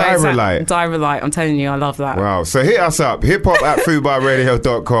I explain? Diarrhea. I'm telling you, I love that. Wow. So hit us up. Hiphop at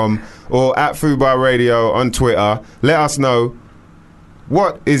foodbarradio.com or at foodbarradio on Twitter. Let us know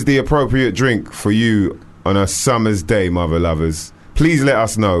what is the appropriate drink for you on a summer's day, mother lovers. please let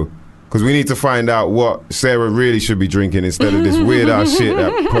us know. Because we need to find out what Sarah really should be drinking instead of this weird ass shit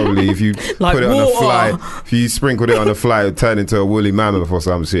that probably if you like put it water. on a fly, if you sprinkled it on a fly, it would turn into a woolly mammoth or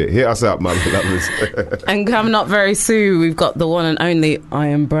some shit. Hit us up, my lovers. And coming up very soon, we've got the one and only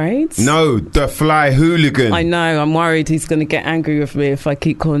Iron Braids. No, the Fly Hooligan. I know, I'm worried he's going to get angry with me if I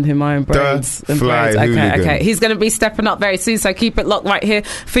keep calling him Iron Braids. The Fly Hooligan. Okay. He's going to be stepping up very soon, so keep it locked right here,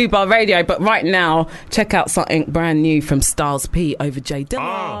 Fubar Radio. But right now, check out something brand new from Styles P over J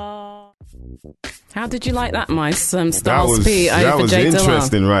Dilla. How did you like that, Mice? Styles P over J Dilla. That was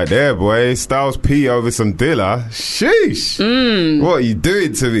interesting right there, boy. Styles P over some Dilla. Sheesh. What are you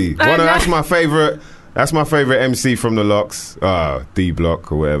doing to me? That's my favourite. That's my favourite MC from the Locks. D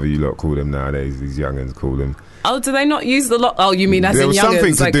Block or whatever you lot call them nowadays. These youngins call them. Oh, do they not use the Lock? Oh, you mean as in youngins? There was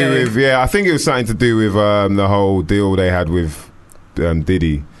something to do with, I think it was something to do with the whole deal they had with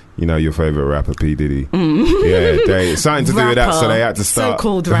Diddy. You know, your favourite rapper, P. Diddy. Yeah, something to do with that, so they had to start...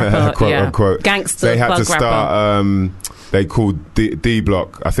 So-called rapper, quote, unquote. Gangster they had to rapper. start... they called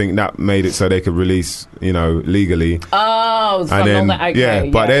D-Block. I think that made it so they could release, legally. Oh, and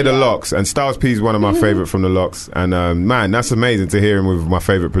then, but they're the Locks. And Styles P is one of my favourite from the Locks. And, man, that's amazing to hear him with my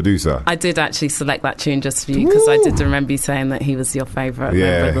favourite producer. I did actually select that tune just for you, because I did remember you saying that he was your favourite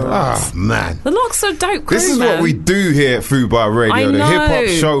member of the Locks. Oh, man. The Locks are dope crew, This is man. what we do here at Fubar Radio, the hip-hop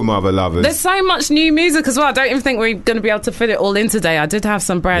show, mother lovers. There's so much new music as well. I don't even think we're going to be able to fit it all in today. I did have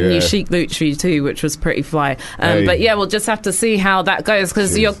some brand new Chic Loot for you too, which was pretty fly. But yeah, we'll just have to see how that goes,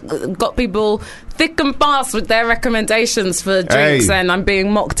 because you've got people thick and fast with their recommendations for drinks, and I'm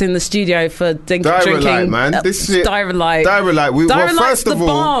being mocked in the studio for drinking. Man, this shit. Diarrhea.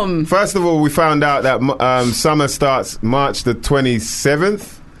 First of all, we found out that summer starts March the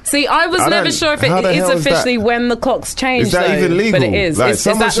 27th. See, I was never sure if it is officially when the clocks change. Is that even legal? But it is. Like,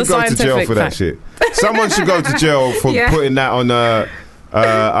 someone should go to jail for that shit. Someone should go to jail for putting that on.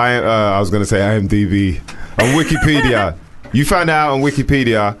 I was going to say IMDb, on Wikipedia. You found out on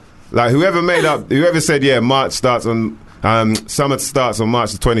Wikipedia, like whoever said March starts on summer starts on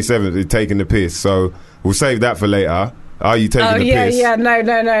March the 27th. Is taking the piss. So we'll save that for later. Are you taking the piss?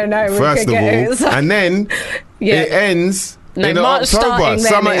 No. First of all, and then it ends. In March October.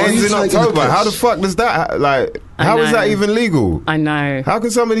 Summer ends in October. How the fuck does that... how is that even legal? I know. How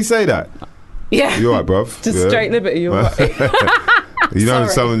can somebody say that? Yeah. You alright, bruv? Just straight liberty, you're right. You know,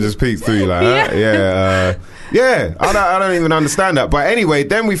 someone just peeks through you like, I don't even understand that. But anyway,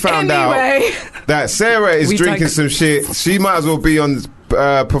 then we found out that Sarah is drinking some shit. She might as well be on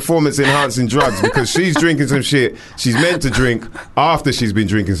performance enhancing drugs, because she's drinking some shit she's meant to drink after she's been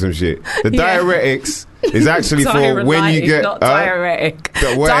drinking some shit. The diuretics is actually for when you get... not diuretic.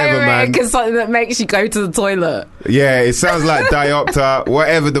 Whatever, diuretic is something that makes you go to the toilet. Yeah, it sounds like diopter,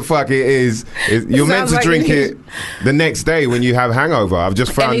 whatever the fuck it is. You're meant to drink it the next day when you have hangover. I've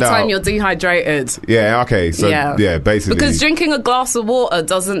just found out. Anytime you're dehydrated. Yeah, okay. So, basically. Because drinking a glass of water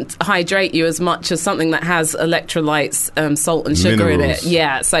doesn't hydrate you as much as something that has electrolytes, salt and sugar in it.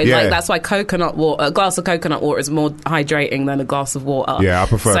 Yeah, so that's why a glass of coconut water is more hydrating than a glass of water. Yeah, I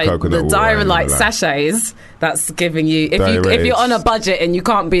prefer coconut water. The Diarrhea sachets, that's giving you... If you're on a budget and you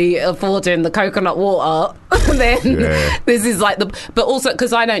can't be affording the coconut water, then this is like the... But also,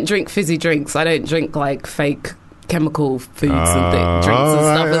 because I don't drink fizzy drinks. I don't drink like fake chemical foods and drinks and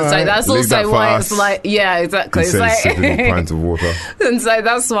stuff, and so that's also why it's like, exactly. It's like sipping a pint of water. And so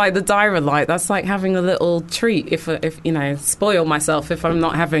that's why the Diarrhea, that's like having a little treat. If spoil myself if I'm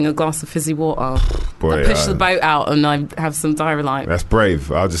not having a glass of fizzy water. Boy, I push the boat out and I have some Diarrhea. That's brave.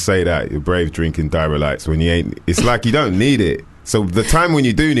 I'll just say that you're brave drinking Diarrhea when you ain't. It's like you don't need it. So the time when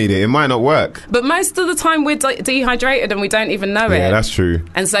you do need it might not work. But most of the time we're dehydrated and we don't even know it. Yeah, that's true.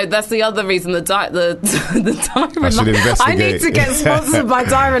 And so that's the other reason the Diarrhea. I should investigate. I need to get sponsored by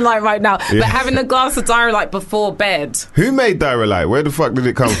Diarrhea right now. Yeah. But having a glass of Diarrhea before bed. Who made Diarrhea? Where the fuck did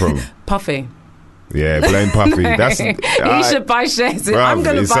it come from? Puffy. Yeah, blame Puffy. You should buy shares. I'm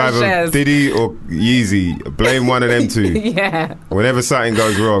going to buy shares. Diddy or Yeezy. Blame one of them two. Yeah. Whenever something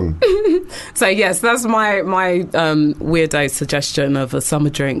goes wrong. So yes, that's my weirdo suggestion of a summer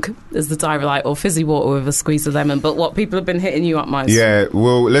drink is the Diarrhea or fizzy water with a squeeze of lemon. But what people have been hitting you up most? Yeah,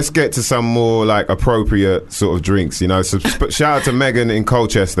 well, let's get to some more like appropriate sort of drinks. So shout out to Megan in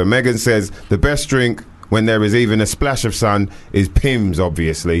Colchester. Megan says the best drink when there is even a splash of sun is Pimm's,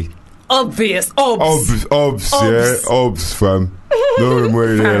 obviously. Obs, fam. No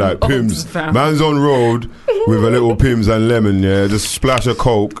way there, like Pimm's. Man's on road with a little Pimm's and lemon, just splash a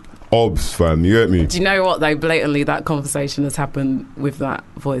Coke. Obs, fam, you get me? Do you know what, though? Blatantly, that conversation has happened with that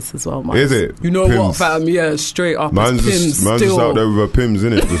voice as well, Mike. Is it? You know Pimm's. What, fam? Yeah, straight up. Man's just out there with a Pimm's,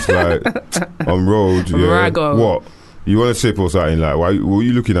 innit? Just like on road. Yeah. Rago. What? You want a sip or something? Like, what are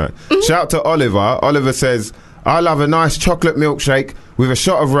you looking at? Shout out to Oliver. Oliver says, I love a nice chocolate milkshake with a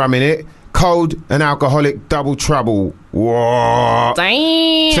shot of rum in it. Cold and alcoholic double trouble. Whoa.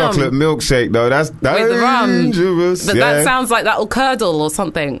 Damn. Chocolate milkshake, though. That's dangerous. But that sounds like that'll curdle or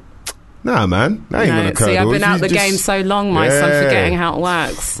something. Nah, man. That ain't gonna curdle. See, I've been out the game so long, I'm forgetting how it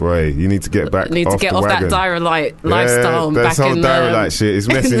works. Wait, you need to get back off that Diarrhite lifestyle. This whole Diarrhite shit is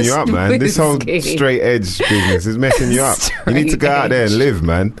messing you up, man. This whole straight edge business is messing you up. You need to go out there and live,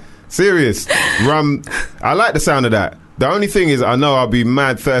 man. Serious. Rum. I like the sound of that. The only thing is, I know I'll be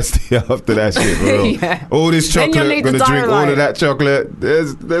mad thirsty after that shit, bro. Yeah. All this chocolate, gonna drink all of that chocolate.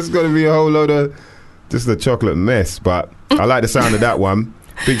 There's gonna be a whole load of just a chocolate mess. But I like the sound of that one.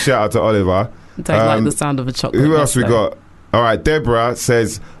 Big shout out to Oliver. I don't like the sound of a chocolate. Who else we got? All right, Deborah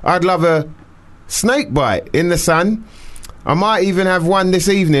says, I'd love a snake bite in the sun. I might even have one this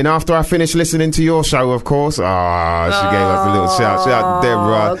evening after I finish listening to your show, of course. She gave us a little shout. Shout out to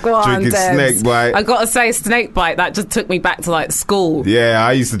Deborah, drinking snake bite. I got to say, snake bite, that just took me back to like school. Yeah,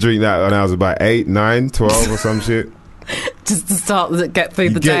 I used to drink that when I was about 8, 9, 12 or some shit. Just to get through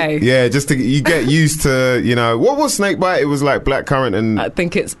the day. Yeah, you get used to, what was snake bite? It was like blackcurrant and... I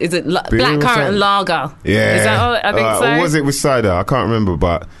think is it blackcurrant and lager? Yeah. Is that all? I think so. Or was it with cider? I can't remember,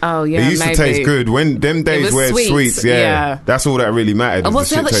 but... Oh, yeah, it used to taste good. When them days where it's sweets, that's all that really mattered. And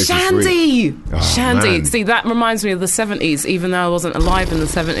what's the other? Shandy! Shandy. Man. See, that reminds me of the 70s, even though I wasn't alive in the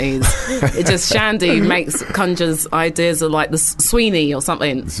 70s. It just, Shandy conjures ideas of like the Sweeney or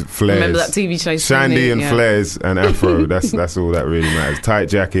something. Flares. Remember that TV show, Shandy Sweeney? and flares and afro. That's all that really matters. Tight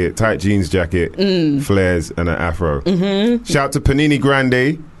jeans jacket, flares and an afro. Mm-hmm. Shout to Panini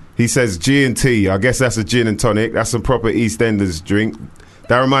Grande. He says G&T. I guess that's a gin and tonic. That's some proper EastEnders drink.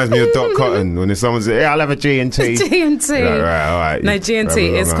 That reminds me of Doc Cotton when someone says, I'll have a G&T. G&T. Right, all right. No,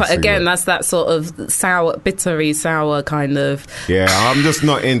 G&T is quite, again, that's that sort of sour, bittery sour kind of. Yeah, I'm just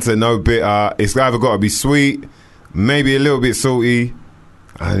not into no bitter. It's either got to be sweet, maybe a little bit salty.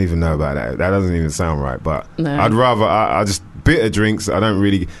 I don't even know about that. That doesn't even sound right. But no. I'd rather, I just, bitter drinks, I don't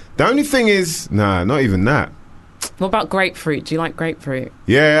really. The only thing is, not even that. What about grapefruit? Do you like grapefruit?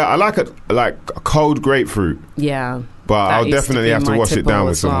 Yeah, I like a cold grapefruit. Yeah. But I'll definitely have to wash it down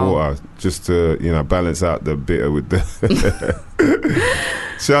with some water just to, balance out the bitter with the...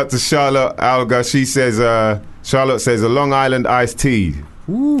 Shout out to Charlotte Alga. She says, Charlotte says, a Long Island iced tea.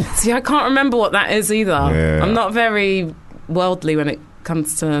 Ooh. See, I can't remember what that is either. Yeah. I'm not very worldly when it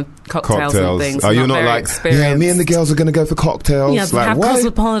comes to cocktails and things. You're not like, yeah, me and the girls are going to go for cocktails. Yeah, like, have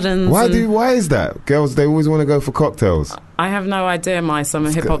cosmopolitans. Why is that? Girls, they always want to go for cocktails. I have no idea, I'm a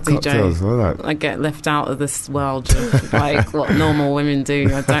hip-hop DJ. I get left out of this world of like what normal women do.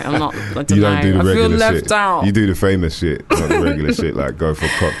 I don't know. Do the I feel left shit. out. You do the famous shit, not the regular shit, like go for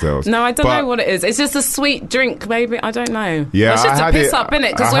cocktails. No, I don't know what it is. It's just a sweet drink, maybe. I don't know. Yeah, it's just a piss up,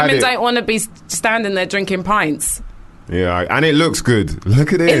 innit? Because women don't want to be standing there drinking pints. Yeah, and it looks good.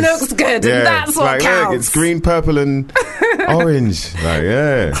 Look at this. It looks good, and that's what counts. Look, it's green, purple, and orange. Like,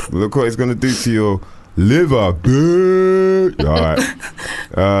 yeah, look what it's going to do to your liver. All right.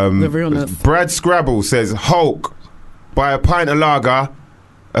 The realness. Brad Scrabble says, Hulk, buy a pint of lager,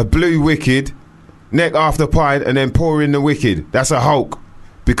 a blue wicked, neck after pint, and then pour in the wicked. That's a Hulk.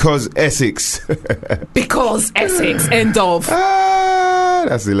 Because Essex. Because Essex, end of.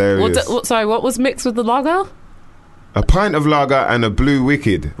 That's hilarious. What was mixed with the lager? A pint of lager and a blue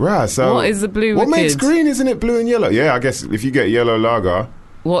wicked. Right, so... What is the blue wicked? What makes green, isn't it blue and yellow? Yeah, I guess if you get yellow lager...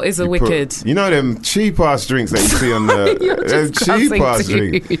 What is a wicked? Them cheap-ass drinks that you see on the... them cheap-ass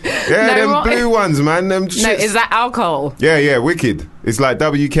drinks. Yeah, them blue ones, man. Them is that alcohol? Yeah, wicked. It's like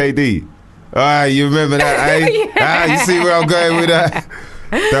WKD. You remember that, eh? Yeah. You see where I'm going with that?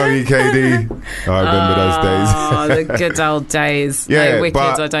 WKD. I remember those days. Oh, the good old days. Yeah, no, Wicked,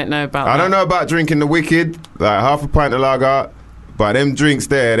 I don't know about that. I don't know about drinking the Wicked, like half a pint of lager, but them drinks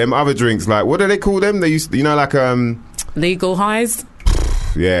there, them other drinks, like, what do they call them? They used to, like... Legal highs?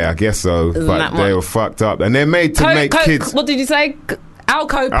 Yeah, I guess so. Isn't but they were fucked up. And they're made to make kids... What did you say?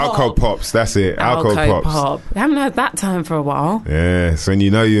 Alco Pop. Alco Pops, that's it. Alco Pops. Pop. I haven't heard that term for a while. Yeah, so when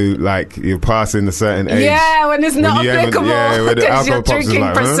you're passing a certain age. Yeah, when it's not applicable. When the Alco you're Pops is drinking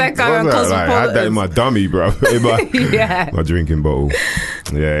like, Prosecco and Cosmopolitan. I had that in my dummy, bro. In my drinking bottle.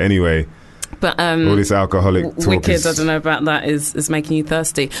 Yeah, anyway. But all this alcoholic talk wicked, I don't know about that, is making you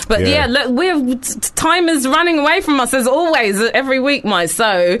thirsty. But look, time is running away from us as always every week,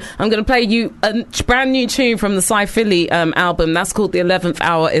 so I'm going to play you a brand new tune from the Fly Philly album. That's called The 11th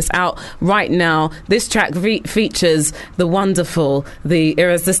Hour. It's out right now. This track features the wonderful, the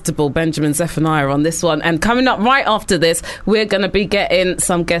irresistible Benjamin Zephaniah on this one. And coming up right after this, we're going to be getting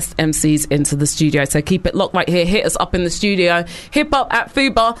some guest MCs into the studio. So keep it locked right here. Hit us up in the studio.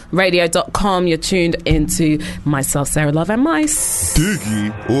 hiphop@fubarradio.com. You're tuned into myself, Sarah Love, and Mice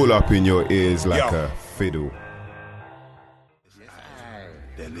Diggy, all up in your ears like a fiddle.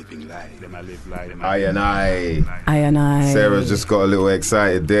 I and I. Sarah just got a little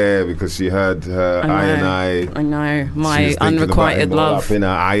excited there because she heard her I and I. I know, my unrequited love. Up in her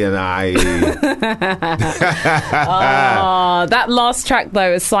I and I. That last track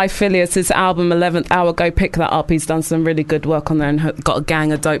though is Fly Philly. It's his album 11th Hour. Go pick that up. He's done some really good work on there and got a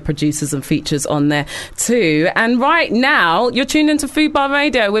gang of dope producers and features on there too. And right now you're tuned into Food Bar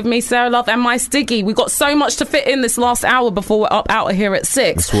Radio with me, Sarah Love, and my Stiggy. We've got so much to fit in this last hour before we're up out of here at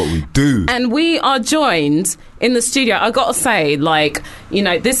 6. That's what we do. And we are joined in the studio. I gotta say,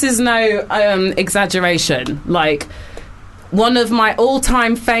 this is no exaggeration. One of my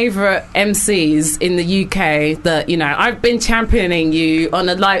all-time favourite MCs in the UK that, I've been championing you on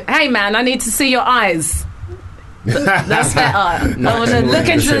hey man, I need to see your eyes. That's better. I want to look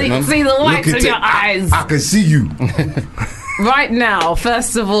into see the whites of your eyes. I can see you. Right now,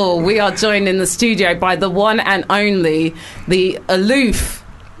 first of all, we are joined in the studio by the one and only, the aloof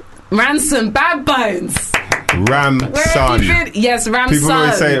Ramson BadBonez. Ramson. Yes, Ramson. People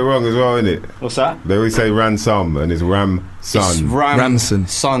always say it wrong as well, innit? What's that? They always say Ransom, and it's Ramson. It's Ramson.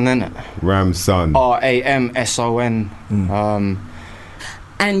 Son, innit? Ramson. Ramson.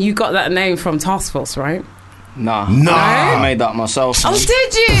 And you got that name from Task Force, right? Nah. Nah. I made that myself. Oh,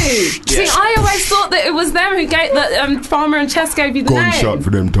 did you? See, I always thought that it was them who gave that. Farmer and Chess gave you the name. Gunshot for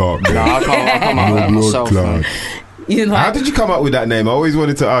them talk. Nah, I come up with that myself. How did you come up with that name? I always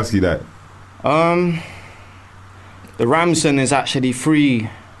wanted to ask you that. The Ramson is actually three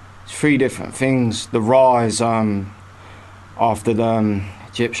different things. The Ra is after the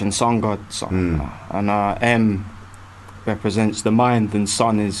Egyptian sun god, and M represents the mind, and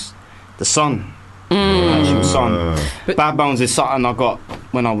Sun is the sun. Actual sun. But BadBonez is something I got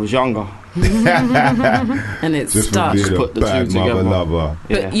when I was younger. And it's just stuck. Just put the two together. Lover.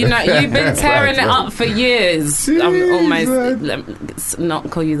 But you've been tearing it up for years. I'm almost not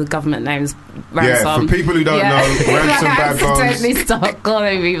call you the government names. Ransom. Yeah, for people who don't know, Ramson BadBonez. Totally stop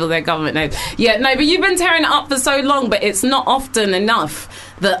calling people their government names. Yeah, no, but you've been tearing it up for so long, but it's not often enough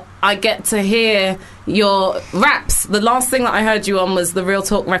that I get to hear your raps. The last thing that I heard you on was the Real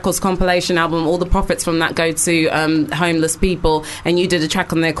Talk Records compilation album. All the profits from that go to homeless people, and you did a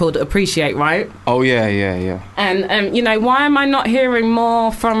track on there called Appreciate, right? Oh yeah. And why am I not hearing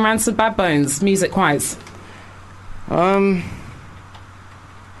more from Ramson BadBonez music-wise? I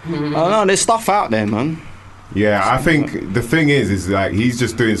don't know, there's stuff out there, man. Yeah, I think the thing is he's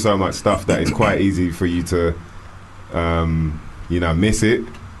just doing so much stuff that it's quite easy for you to miss it.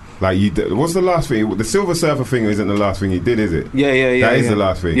 What's the last thing? The Silver Surfer thing isn't the last thing he did, is it? Yeah. That is the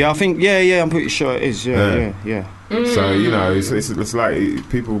last thing. Yeah, I think. Yeah, I'm pretty sure it is. Yeah. So it's like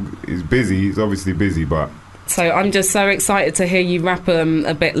he's busy. He's obviously busy, but. So I'm just so excited to hear you rap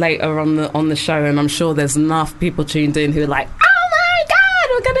a bit later on the show, and I'm sure there's enough people tuned in who are like, oh my God,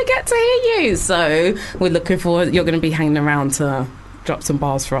 we're gonna get to hear you. So we're looking forward. You're gonna be hanging around to drop some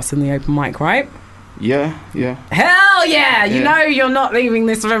bars for us in the open mic, right? Yeah. Hell yeah! You know you're not leaving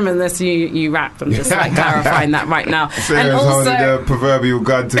this room unless you rap. I'm just clarifying that right now. Sarah's holding the proverbial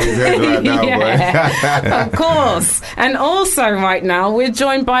gun to his head right now, boy. Of course. And also right now we're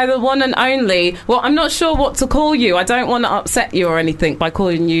joined by the one and only. Well, I'm not sure what to call you. I don't want to upset you or anything by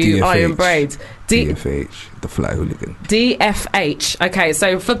calling you DFH. Iron Braids. DFH, the Fly Hooligan. DFH. Okay,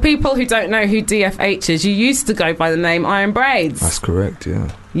 so for people who don't know who DFH is, you used to go by the name Iron Braids. That's correct,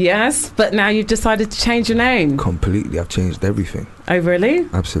 yeah. Yes, but now you've decided to change your name. Completely, I've changed everything. Oh, really?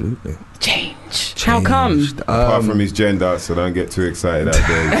 Absolutely. Change. How come? Apart from his gender, so don't get too excited out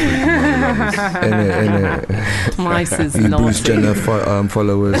there. Mice is you naughty. Bruce Jenner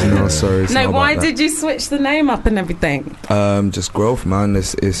followers, sorry. No, why did you switch the name up and everything? Just growth, man.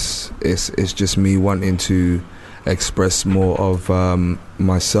 It's just me wanting to express more of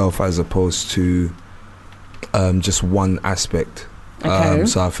myself as opposed to just one aspect. Okay.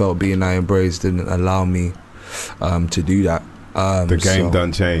 So I felt being Iron Braids didn't allow me to do that. The game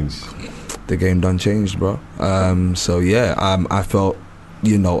done changed. The game done changed, bro. I felt,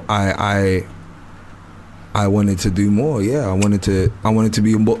 I wanted to do more. Yeah, I wanted to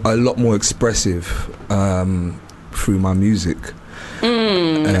be a lot more expressive through my music,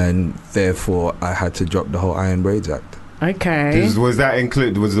 and therefore I had to drop the whole Iron Braids Act. Okay. Was that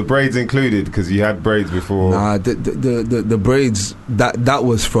included? Was the braids included? Because you had braids before. Nah, the braids that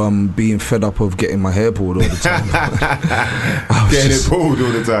was from being fed up of getting my hair pulled all the time. Getting it pulled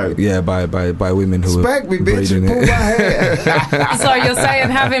all the time. Yeah, by women who Spec me, bitch, you pull my hair. So you're saying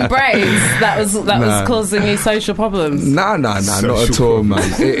having braids that was causing you social problems? Nah, not at all, man.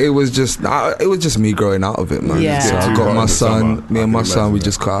 It was just me growing out of it, man. Yeah. So I got my son. Me and my son, we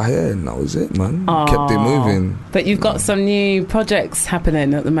just cut our hair, and that was it, man. Kept it moving. But you've got some new projects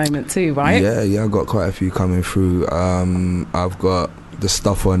happening at the moment too, right? Yeah, I've got quite a few coming through. I've got the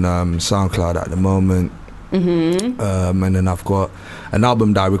stuff on SoundCloud at the moment. And then I've got an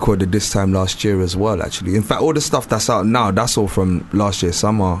album that I recorded this time last year as well, actually. In fact, all the stuff that's out now, that's all from last year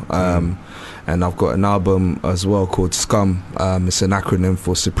summer. And I've got an album as well called Scum. It's an acronym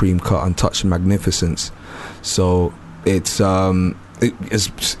for Supreme Cut, Untouched Magnificence. So it's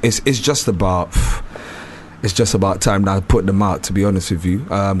just about time that I put them out, to be honest with you.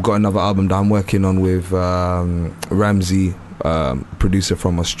 Got another album that I'm working on with Ramsey, producer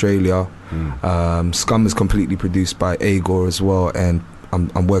from Australia. Scum is completely produced by Agor as well, and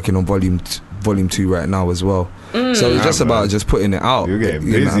I'm working on volume 2 right now as well. So it's just about just putting it out. You're getting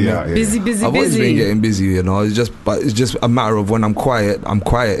busy out here. Busy. I've always been getting busy, you know. It's just a matter of when I'm quiet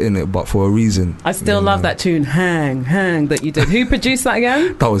in it, but for a reason. I still love that tune, Hang, that you did. Who produced that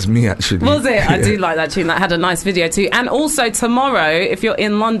again? That was me, actually. Was it? I do like that tune. That had a nice video too. And also tomorrow, if you're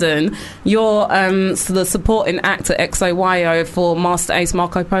in London, you're the supporting act at XOYO for Master Ace,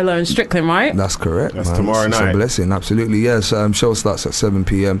 Marco Polo and Strickland, right? That's correct. That's man. tomorrow night. It's a blessing, absolutely. Yes, show starts at 7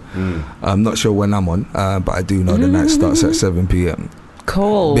 p.m. I'm not sure when I'm on, but I do know the night starts at 7 p.m.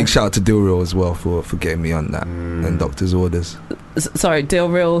 Cool. Big shout out to Dilreal as well for getting me on that and Doctor's Orders. Sorry,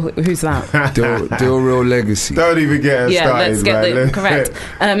 Dilreal, who's that? Dilreal Legacy. Don't even get us started. Let's get it correct.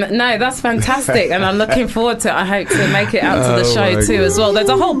 No, that's fantastic, and I'm looking forward to it. I hope to make it out to the show too as well. There's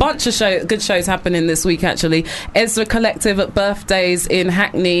a whole bunch of good shows happening this week actually. Ezra Collective at Birthdays in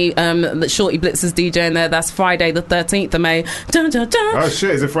Hackney. Shorty Blitz is DJing there. That's Friday the 13th of May. Oh shit,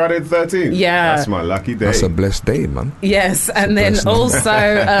 is it Friday the 13th? Yeah. That's my lucky day. That's a blessed day, man. Yes, and then also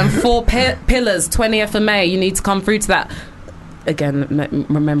Four Pillars, 20th of May. You need to come through to that. Again,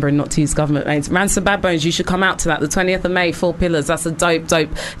 remembering not to use government names. Ramson BadBonez, you should come out to that. The 20th of May, 4 Pillars. That's a dope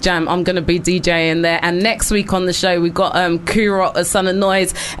jam. I'm going to be DJing there. And next week on the show, we've got Kurot, A Son of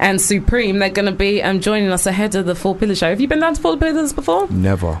Noise, and Supreme. They're going to be joining us ahead of the 4 Pillars show. Have you been down to 4 Pillars before?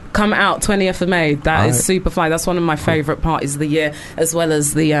 Never. Come out 20th of May. That is super fly. That's one of my favourite parties of the year, as well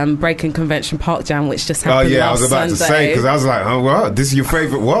as the Breaking Convention Park Jam, which just happened last I was about Sunday. to say, because I was like, oh, what? This is your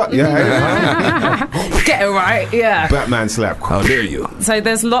favourite what? Yeah. Get it right, yeah. Batman slap. How dare you? So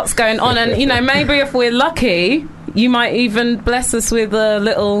there's lots going on, and maybe if we're lucky, you might even bless us with a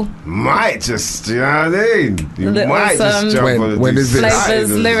little. Might just, you know what I mean? You might just jump on when is this?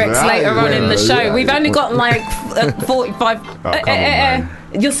 Flavors, lyrics later on in the show. We've only got like 45.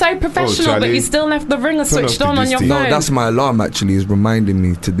 You're so professional, but you still left the ringer switched on your phone. No, that's my alarm actually, is reminding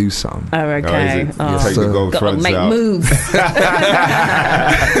me to do something. Oh, okay. Take the gold fronts make out. moves.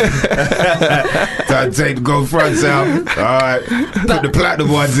 Don't take the gold fronts out. All right. Put the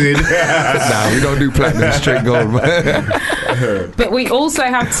platinum ones in. Nah, we don't do platinum, straight gold. But we also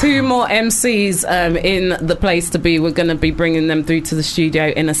have 2 more MCs in the place to be. We're going to be bringing them through to the studio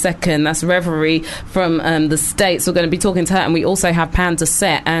in a second. That's Reverie from the States. We're going to be talking to her, and we also have Panda Sett.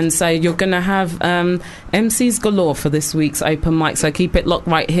 And so you're going to have MCs galore for this week's open mic. So keep it locked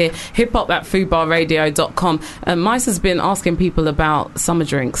right here. hiphop@foodbarradio.com. Mice has been asking people about summer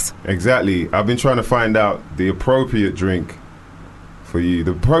drinks. Exactly. I've been trying to find out the appropriate drink for you,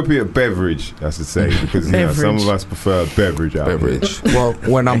 the appropriate beverage, I should say, because some of us prefer beverage out here. Well,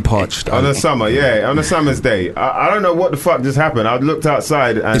 when I'm parched. On a summer's day. I don't know what the fuck just happened. I looked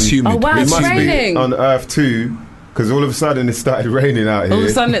outside and it's humid. Oh wow, it it's must raining. be on Earth too, because all of a sudden it started raining out here. All of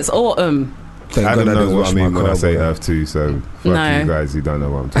a sudden it's autumn. Adam knows what I mean when I say Earth 2, so fuck you guys who don't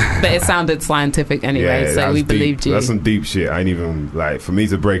know what I'm talking about. But it sounded scientific anyway, so we believed you. That's some deep shit. I ain't even, for me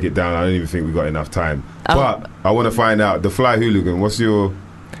to break it down, I don't even think we got enough time. But I want to find out, the Fly Hooligan, what's your...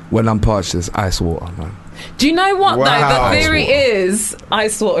 When I'm parched, it's ice water, man. Do you know what, though? The theory is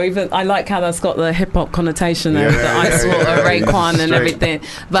ice water. Even I like how that's got the hip-hop connotation there, the ice water, Raekwon and everything.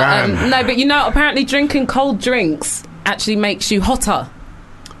 But no, but apparently drinking cold drinks actually makes you hotter.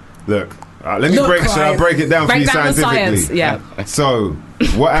 Look... let me break it down for you scientifically. Yeah. So,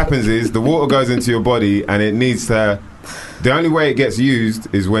 what happens is the water goes into your body and it needs to The only way it gets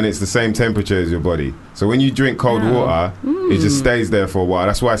used is when it's the same temperature as your body. So when you drink cold water, it just stays there for a while.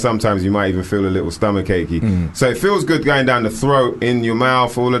 That's why sometimes you might even feel a little stomach achy. So it feels good going down the throat, in your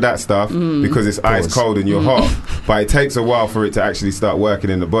mouth, all of that stuff, because it's ice cold and you're hot. But it takes a while for it to actually start working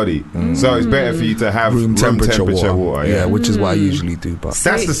in the body. So it's better for you to have room temperature water. Yeah, which is what I usually do. But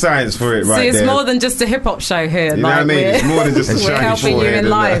that's the science for it, right there. See, it's more than just a hip hop show here. You know what I mean? It's more than just a shiny helping you in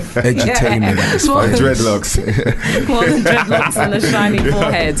life. Entertainment. Dreadlocks. More than dreadlocks and a shiny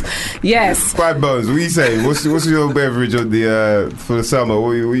forehead. Yes. BadBonez, what are you saying? What's your beverage on the for the summer? What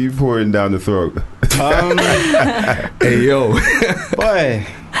are you pouring down the throat? Hey yo, boy,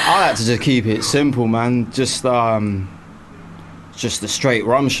 I had to just keep it simple, man. Just a straight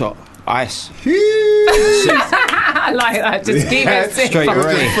rum shot, ice. I like that. Just keep it simple. Straight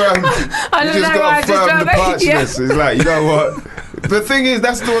away. I don't know why I just firm the parchness. It's like, you know what? The thing is,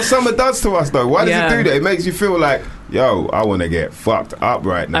 that's what summer does to us, though. Why does it do that? It makes you feel like, yo, I want to get fucked up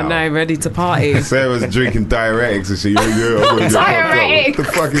right now. I know, ready to party. Sarah's drinking diuretics and she, diuretic. What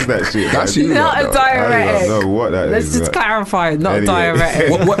the fuck is that shit? That's you, not a diuretic. I don't know what that Let's is. just clarify, not diuretic.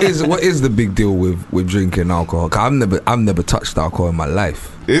 what is the big deal with drinking alcohol? 'Cause I've never touched alcohol in my life.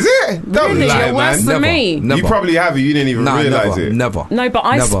 Is it? Don't Really? lie, You're worse man. than me. You probably have it. You didn't even realise it. Never. No, but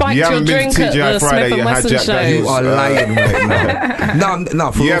I spiked You your haven't been drink to at TGI the Friday, Smith you and had Wesson Jack show. Daniels. You are lying right now.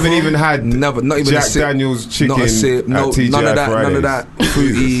 No, for You haven't even had never, not even Jack a sip, Daniels chicken not a sip, at TGI none of that, Fridays. none of that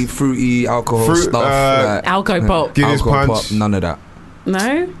fruity alcohol stuff. Like, Alco pop. Guinness alcohol punch. pop, none of that.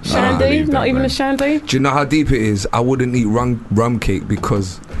 No? Shandy? Not even a shandy? Do you know how deep it is? I wouldn't eat rum cake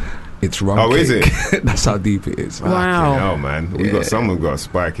because it's rum cake. Oh, is it? That's how deep it is. Wow. Oh man, someone got to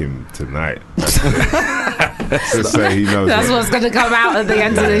spike him tonight. Just say he knows. That's what's going to come out at the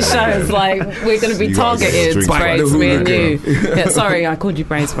end of this show. It's like we're going to be targeted, Braids, me and you. Yeah, sorry, I called you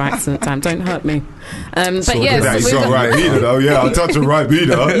Braids by accident. Time, don't hurt me. But yes, that's not right either, though. Yeah, I'll touch a right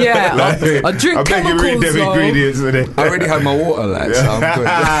either. Yeah, like, I drink I beg you chemicals. read them ingredients in it. I already had my water, like, so I'm good.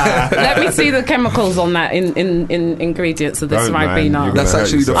 Let me see the chemicals on that in ingredients of this Ribena. That's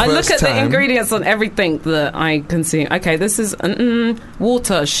actually the first I look at time. the ingredients on everything that I consume. Okay, this is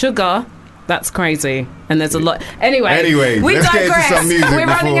water, sugar. That's crazy. And there's a lot. Anyway, we let's get into digress. some music We're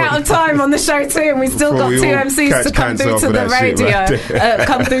running out of time on the show too, and we still got two MCs to come through to the radio,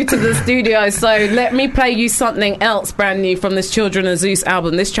 come through to the studio. So let me play you something else brand new from this Children of Zeus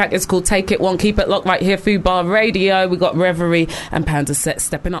album. This track is called Take It One. Keep it locked right here, Fubar Radio. We got Reverie and Panda Sett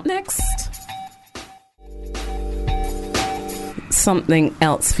stepping up next. Something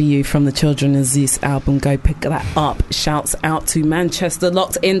else for you from the Children of Zeus album. Go pick that up. Shouts out to Manchester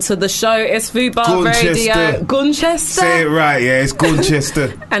locked into the show. It's Fubar Radio. Gunchester. Say it right, yeah, it's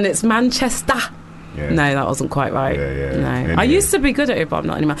Gunchester. And it's Manchester. Yeah. No, that wasn't quite right. Yeah. No, Anyway. I used to be good at it, but I'm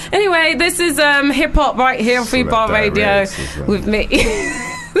not anymore. Anyway, this is hip hop right here on Fubar Radio with me.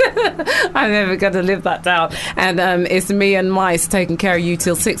 I'm never going to live that down. And it's me and Mice taking care of you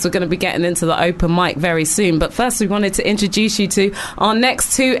till 6. We're going to be getting into the open mic very soon. But first, we wanted to introduce you to our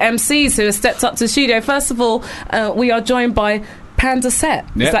next two MCs who have stepped up to the studio. First of all, we are joined by Panda Sett.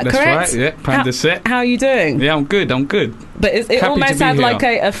 Is that that's correct? Right. Yeah, Panda Sett. How are you doing? Yeah, I'm good. But it almost had like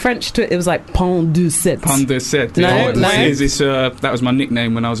a French twist. It was like Panda Sett. Panda Sett. No. That was my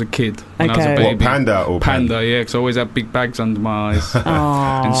nickname when I was a kid. When I was a baby. What, Panda or Panda, yeah, because I always had big bags under my eyes.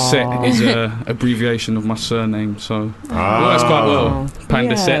 And Sett is a abbreviation of my surname, so it works quite well.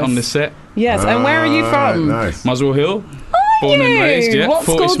 Panda Sett on the set. Yes, and where are you from? Nice. Muswell Hill. Born and raised, yeah. What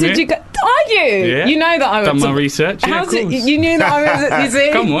school did you go? Are you? Yeah. You know that I was. Done my research. Yeah, How's it? You knew that I was at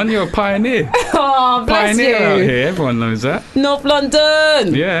Museum? Come on, you're a pioneer. Oh, bless Pioneer you. out here. Everyone knows that. North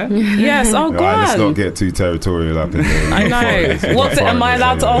London. Yeah. Yes. Oh, go Let's not on. get too territorial up in there. I know. What's it? Am I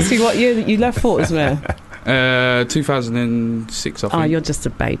allowed to ask you what year you left Fortismere? 2006, I think. Oh, you're just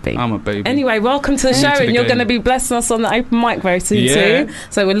a baby. I'm a baby. Anyway, welcome to the show, and you're going to be blessing us on the open mic very soon too.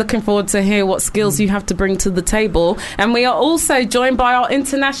 So we're looking forward to hear what skills you have to bring to the table. And we are also joined by our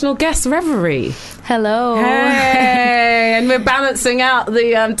international guest, Reverie. Hello. Hey, and we're balancing out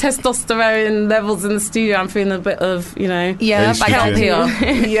the testosterone levels in the studio. I'm feeling a bit of, Yeah, I got you.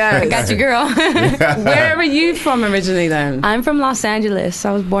 Yeah, I got you, girl. Where are you from originally then? I'm from Los Angeles.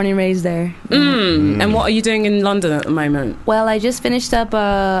 I was born and raised there. And what are you doing in London at the moment? Well, I just finished up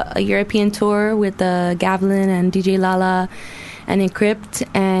a European tour with Gavlin and DJ Lala and Encrypt,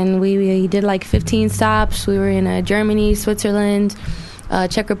 and we did like 15 stops. We were in Germany, Switzerland,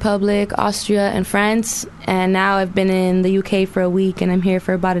 Czech Republic, Austria, and France. And now I've been in the UK for a week, and I'm here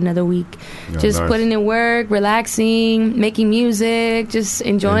for about another week. Just putting in work, relaxing, making music, just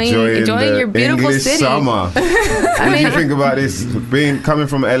enjoying your beautiful English city. Summer. What do you think about this? Coming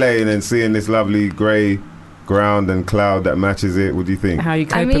from LA and then seeing this lovely grey ground and cloud that matches it? What do you think? How you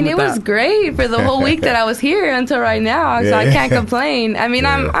coping I mean, with it that? was great for the whole week that I was here until right now, so I can't complain. I mean,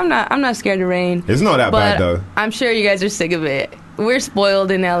 I'm not scared of rain. It's not that bad though. I'm sure you guys are sick of it. We're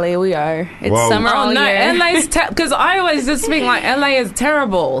spoiled in LA. We are. It's summer all year. LA's because I always just think like LA is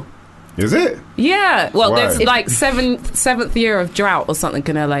terrible. Is it? Yeah. Well, Why? there's like seventh year of drought or something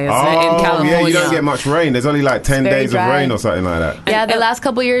in LA, isn't it? In Oh, California. yeah, you don't get much rain. There's only like 10 very days dry. of rain or something like that. Yeah, the last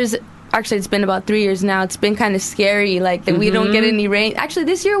couple years, actually it's been about 3 years now, it's been kind of scary, like that we don't get any rain. Actually,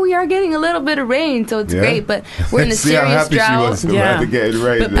 this year we are getting a little bit of rain, so it's great, but we're in a See how serious happy drought. she was about to get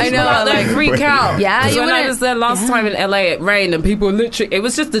rain. But I know, like, freak out. Yeah, you when I was there last time in LA, it rained and people literally, it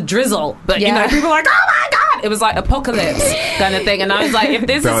was just a drizzle, but you know, people were like, oh my god, it was like apocalypse kind of thing. And I was like, if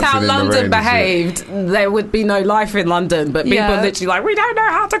this is how London behaved, there would be no life in London. But people are literally like, we don't know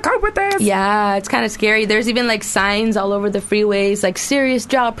how to cope with this. Yeah, it's kind of scary. There's even like signs all over the freeways, like serious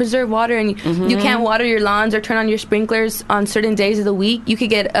drought, preserve water, and you can't water your lawns or turn on your sprinklers on certain days of the week. You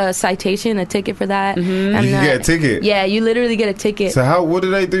could get a citation, a ticket for that. And, you can get a ticket? Yeah, you literally get a ticket. So what do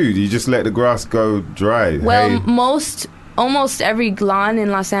they do? Do you just let the grass go dry? Well, almost every lawn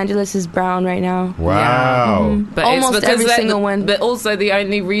in Los Angeles is brown right now. Wow. Yeah. But almost every single one. But also the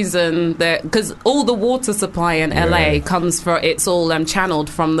only reason that, because all the water supply in LA comes from, it's all channeled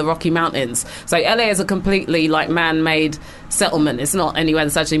from the Rocky Mountains. So LA is a completely like man-made settlement. It's not anywhere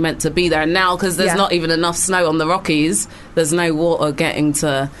that's actually meant to be there. And now, because there's not even enough snow on the Rockies, there's no water getting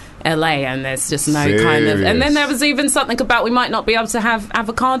to LA, and there's just no kind of. And then there was even something about we might not be able to have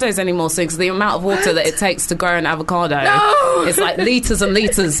avocados anymore, so because the amount of water that it takes to grow an avocado, it's like litres and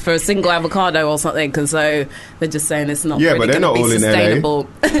litres for a single avocado or something. Because so they're just saying it's not really but they're going not to be all sustainable.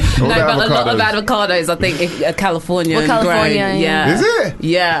 in LA. No, but a lot of avocados, I think, California. Well, California, grown. yeah. Is it?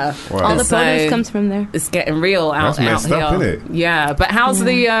 Yeah. Wow. All the produce comes from there. It's getting real out That's messed here. up, isn't it? Yeah, but how's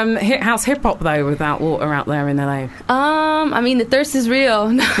the how's hip hop though without water out there in LA? I mean, the thirst is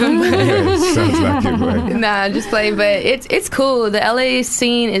real. Sounds like it, right? Nah, just play, but it's cool. The LA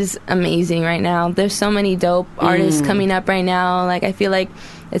scene is amazing right now. There's so many dope artists coming up right now. Like, I feel like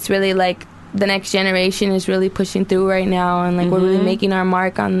it's really like the next generation is really pushing through right now, and like we're really making our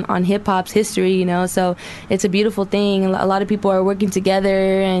mark on hip hop's history, you know. So it's a beautiful thing. A lot of people are working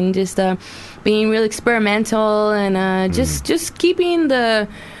together and just being real experimental and just keeping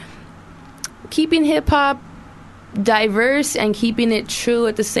hip hop diverse and keeping it true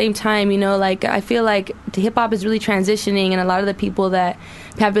at the same time, you know. Like, I feel like the hip hop is really transitioning, and a lot of the people that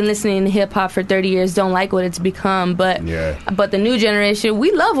have been listening to hip hop for 30 years don't like what it's become, but the new generation,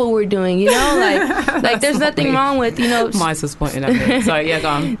 we love what we're doing, you know. Like there's nothing wrong with, you know, Misa's pointing at me. Sorry, yeah, go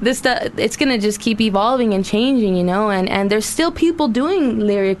on. This stuff, it's gonna just keep evolving and changing, you know, and there's still people doing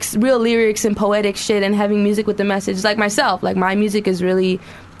real lyrics and poetic shit and having music with the message, like myself. Like, my music is really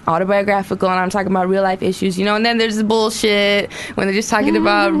autobiographical, and I'm talking about real life issues, you know. And then there's the bullshit when they're just talking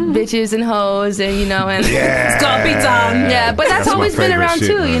about bitches and hoes, and you know, and it's gotta be done. Yeah, but that's always been around shit,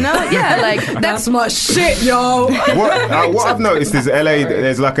 too, man. you know. Yeah, like that's my shit, yo. What I've noticed is LA,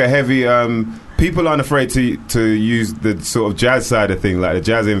 there's like a heavy. People aren't afraid to use the sort of jazz side of thing. Like, the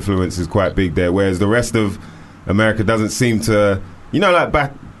jazz influence is quite big there, whereas the rest of America doesn't seem to. You know, like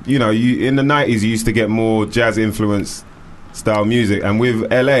back, you know, in the 90s, you used to get more jazz influence style music, and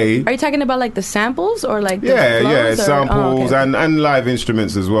with LA, are you talking about like the samples or like the yeah flows, samples and live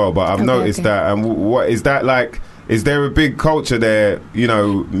instruments as well? But I've noticed that. And what is that like? Is there a big culture there, you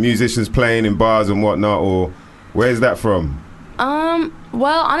know, musicians playing in bars and whatnot, or where's that from?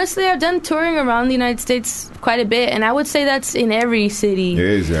 Well, honestly, I've done touring around the United States quite a bit, and I would say that's in every city. It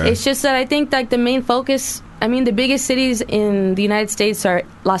is, yeah. It's just that I think like the main focus, I mean, the biggest cities in the United States are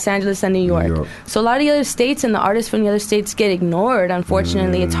Los Angeles and New York. So a lot of the other states and the artists from the other states get ignored,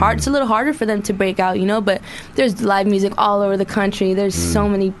 unfortunately. It's hard. It's a little harder for them to break out, you know, but there's live music all over the country. There's so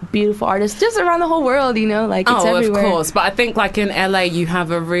many beautiful artists just around the whole world, you know, like it's everywhere. Of course. But I think like in LA, you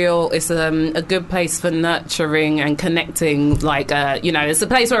have it's a good place for nurturing and connecting. Like, you know, it's a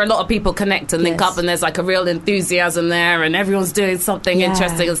place where a lot of people connect and link up, and there's like a real enthusiasm there, and everyone's doing something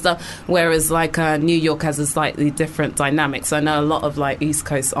interesting and stuff. Whereas like New York has a slightly different dynamics. I know a lot of like East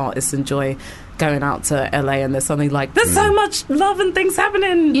Coast artists enjoy going out to LA, and there's something like there's so much love and things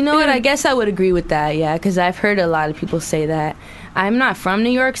happening. You know what? I guess I would agree with that. Yeah, because I've heard a lot of people say that. I'm not from New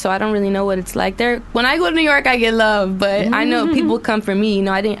York, so I don't really know what it's like there. When I go to New York, I get love, but I know people come for me. You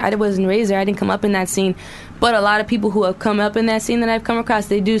know, I wasn't raised there. I didn't come up in that scene, but a lot of people who have come up in that scene that I've come across,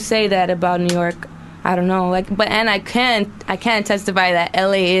 they do say that about New York. I don't know, like, but and I can testify that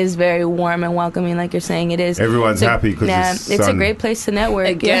LA is very warm and welcoming, like you're saying it is. Everyone's happy because it's a great place to network.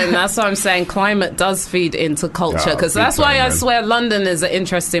 Again, that's what I'm saying. Climate does feed into culture, because that's why I swear London is an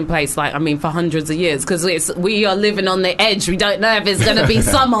interesting place. Like, I mean, for hundreds of years, because we are living on the edge. We don't know if it's going to be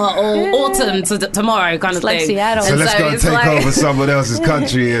summer or autumn tomorrow, kind of like thing. Seattle. So let's go and take over someone else's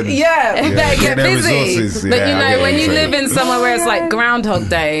country and we better get busy. Resources. But you know, when you live in somewhere where it's like Groundhog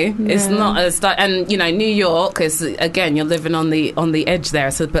Day, it's not as and you know, New York is, again, you're living on the edge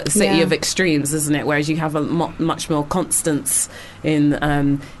there. So, but a city of extremes, isn't it? Whereas you have a much more constance in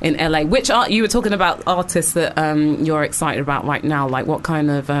LA. Which you were talking about artists that you're excited about right now? Like, what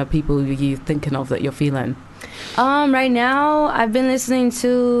kind of people are you thinking of that you're feeling? Right now, I've been listening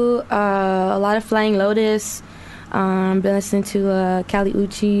to a lot of Flying Lotus. Been listening to Kali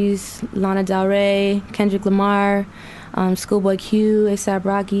Uchis, Lana Del Rey, Kendrick Lamar, Schoolboy Q, A$AP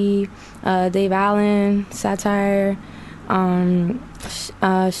Rocky, Dave Allen, Satire.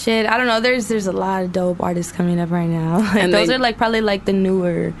 Shit, I don't know. There's a lot of dope artists coming up right now. And those are like probably like the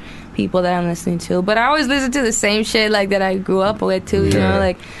newer people that I'm listening to. But I always listen to the same shit like that I grew up with too. You know,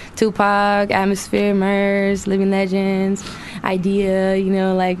 like Tupac, Atmosphere, Murs, Living Legends, Idea. You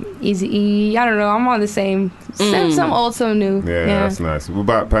know, like Eazy-E. I don't know. I'm on the same. Some old, some new. Yeah, that's nice. What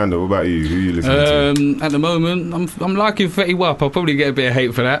about Panda? What about you? Who you listening to? At the moment, I'm liking Fetty Wap. I'll probably get a bit of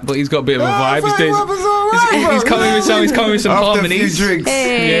hate for that, but he's got a bit of a vibe. He's coming with some harmonies. After a few drinks.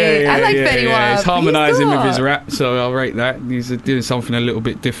 Hey, I like Fetty Wap. He's harmonising with his rap, so I'll rate that. He's doing something a little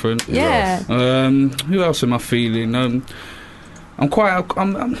bit different. Yeah. Who else am I feeling? I'm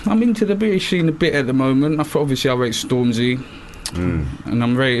into the British scene a bit at the moment. Obviously, I rate Stormzy, and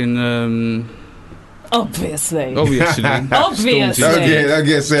I'm rating. Obviously. Don't get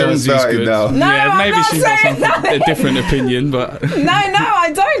Sarah started now. No, yeah, maybe she's got a different opinion, but no,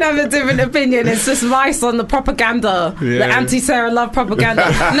 I don't have a different opinion. It's just Vice on the propaganda, the anti-Sarah Love propaganda.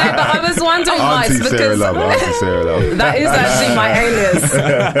 No, but I was wondering, Vice, because anti-Sarah Love. That is actually my alias,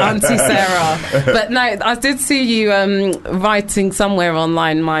 anti-Sarah. But no, I did see you writing somewhere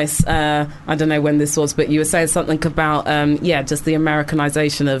online, Mice. I don't know when this was, but you were saying something about just the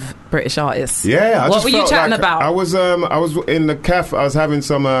Americanization of British artists. Yeah, what were you chatting about? I was in the cafe. I was having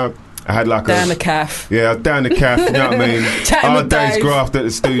some. I had like down the calf. Yeah, down the calf. You know what I mean? Our Dave's graft at the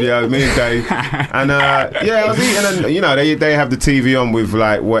studio, me and Dave, and I was eating, and you know they have the TV on with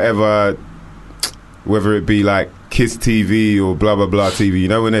like whatever, whether it be like Kiss TV or blah blah blah TV. You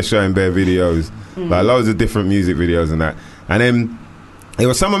know when they're showing bare videos, like loads of different music videos and that, and then. There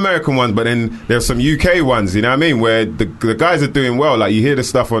were some American ones, but then there's some UK ones, you know what I mean, where the guys are doing well. Like, you hear the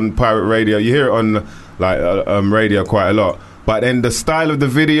stuff on pirate radio, you hear it on, like, radio quite a lot. But then the style of the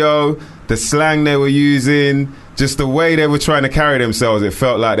video, the slang they were using, just the way they were trying to carry themselves, it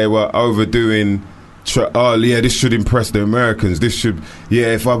felt like they were overdoing... this should impress the Americans. This should,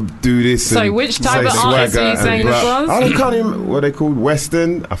 if I do this. So, which type of artist are you saying this was? I can't even. What are they called?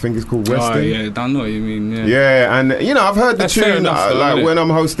 Western. I think it's called Western. Oh yeah, I know what you mean. Yeah, and you know, I've heard the tune. Enough, like when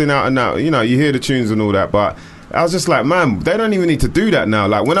I'm hosting out and out, you know, you hear the tunes and all that, but. I was just like, man, they don't even need to do that now.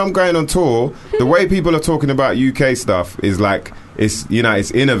 Like, when I'm going on tour, the way people are talking about UK stuff is like, it's, you know,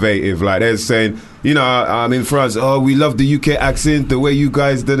 it's innovative. Like, they're saying, you know, I'm in France, we love the UK accent, the way you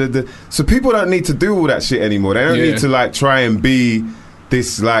guys da. So people don't need to do all that shit anymore. They don't need to, like, try and be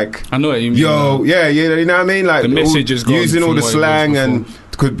this, like... I know what you mean. you know what I mean? Like, the message is using all the slang and...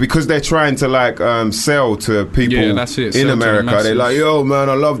 Because they're trying to like sell to people in America. They're like, yo man,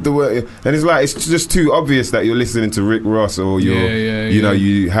 I love the way, and it's like, it's just too obvious that you're listening to Rick Ross or you know,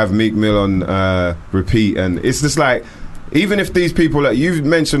 you have Meek Mill on repeat, and it's just like, even if these people that you've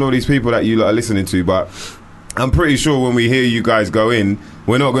mentioned, all these people that you are listening to, but I'm pretty sure when we hear you guys go in,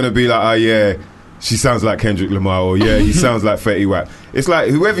 we're not going to be like, she sounds like Kendrick Lamar, or he sounds like Fetty Wap. It's like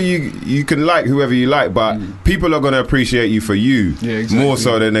whoever you can like whoever you like, but people are going to appreciate you for you more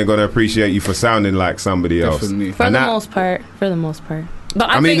so than they're going to appreciate you for sounding like somebody else. For the most part. But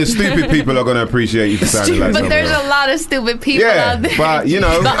I mean, the stupid people are going to appreciate you for sounding like somebody else. But there's a lot of stupid people out there. But you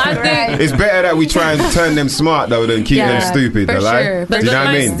know, it's better that we try and turn them smart though than keep them stupid. For sure. But the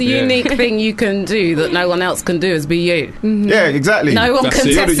most unique thing you can do that no one else can do is be you. Mm-hmm. Yeah, exactly. No one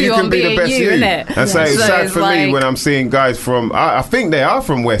can test you on being you, innit? And so it's sad for me when I'm seeing guys from, I think they are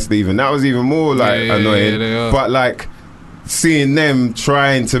from West even. That was even more like annoying. Yeah, but like, seeing them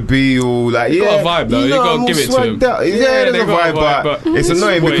trying to be all like, got a vibe though. You gotta give it to them. There's a vibe, but it's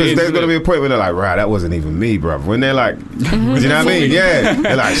annoying because there's gonna be a point where they're like, right, that wasn't even me, bruv. When they're like, do you know what I mean? Yeah,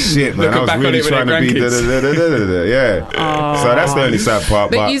 they're like, shit, man, I was really trying to be So that's the only sad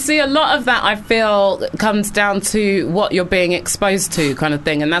part. But you see, a lot of that I feel comes down to what you're being exposed to, kind of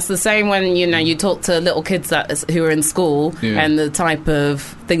thing, and that's the same when you talk to little kids who are in school and the type of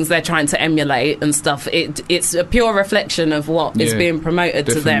things they're trying to emulate and stuff. It's a pure reflection of what is being promoted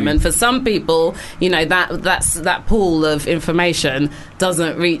to them, and for some people, that pool of information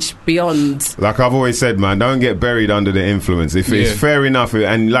doesn't reach beyond. Like I've always said, man, don't get buried under the influence. If it's fair enough,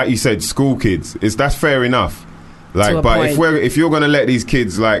 and like you said, school kids, that's fair enough. Like, but if you're gonna let these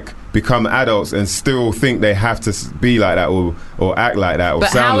kids like become adults and still think they have to be like that or act like that or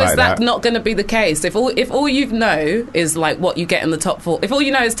sound like that. But how is that not going to be the case? If all you know is like what you get in the top 4, if all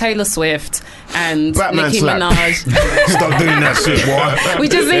you know is Taylor Swift and Batman Nicki Minaj, stop doing that shit, boy. We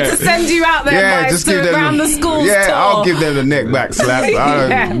just need to send you out there, just to around the schools. Yeah, tour. I'll give them the neck back slap.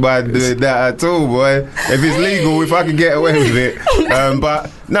 I don't mind doing that at all, boy. If it's legal, if I can get away with it.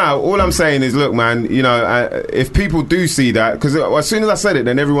 But no, all I'm saying is, look, man, if people do see that, because as soon as I said it,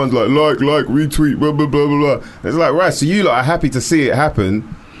 then everyone's like, retweet, blah, blah, blah, blah, blah. It's like, right, so you lot are happy to see it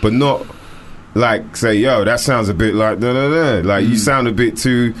happen, but not, like, say, yo, that sounds a bit like, like, you sound a bit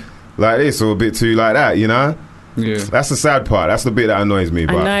too like this or a bit too like that, Yeah. That's the sad part. That's the bit that annoys me.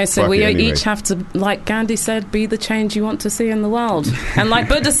 But I know, so we each have to, like Gandhi said, be the change you want to see in the world. And like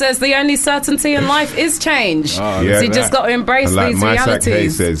Buddha says, the only certainty in life is change. So you just got to embrace these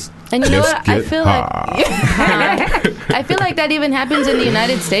realities. Says, and you know what? I feel like that even happens in the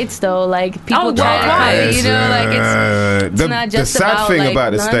United States, though. Like people try to copy, it's not just the sad about, thing like,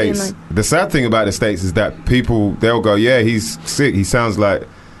 about the States. The sad thing about the States is that people, they'll go, yeah, he's sick. He sounds like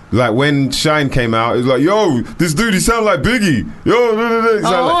when Shine came out, it was like, yo, this dude, he sounds like Biggie. Yo,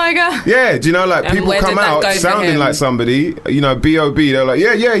 my God. Yeah, do you know, like, people come out sounding like somebody, B.O.B., they're like,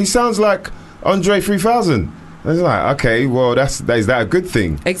 yeah, he sounds like Andre 3000. It's like, okay, well, is that a good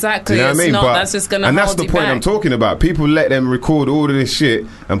thing? Exactly. Do you know what I mean? Not, that's just going to hold you back. And that's the point I'm talking about. People let them record all of this shit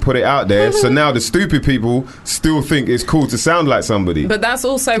and put it out there, so now the stupid people still think it's cool to sound like somebody. But that's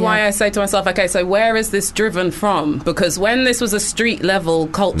also why I say to myself, okay, so where is this driven from? Because when this was a street level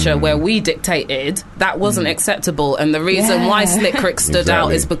culture where we dictated, that wasn't acceptable, and the reason why Slick Rick stood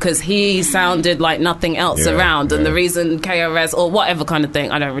out is because he sounded like nothing else around, and the reason KRS or whatever kind of thing,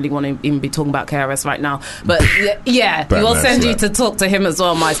 I don't really want to even be talking about KRS right now, but we'll send you to talk to him as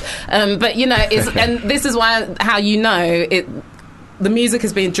well, Mice. But and this is how the music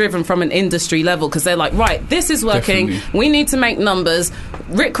is being driven from an industry level, because they're like, right, this is working. Definitely. We need to make numbers.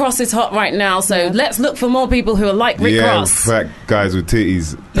 Rick Ross is hot right now, so let's look for more people who are like Rick Ross. Fat guys with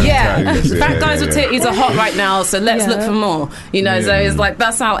titties. Fat guys with titties are hot right now, so let's look for more. So it's like,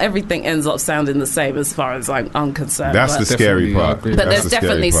 that's how everything ends up sounding the same as far as I'm concerned. That's the scary part. But there's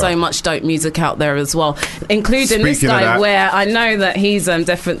definitely so much dope music out there as well, including this guy, where I know that he's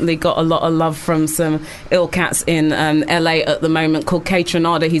definitely got a lot of love from some ill cats in LA at the moment, called K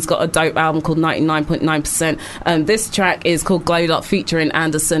Tronada. He's got a dope album called 99.9%. This track is called Glowed Up featuring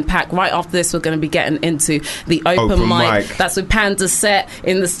Anderson .Paak. Right after this, we're going to be getting into the open mic. That's with Panda Sett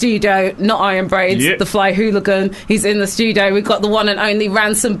in the studio, not Iron Braids, the Fly Hooligan. He's in the studio. We've got the one and only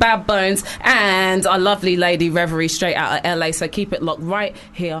Ramson BadBonez and our lovely lady Reverie, straight out of LA. So keep it locked right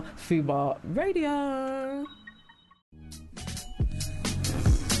here, Fubar Radio.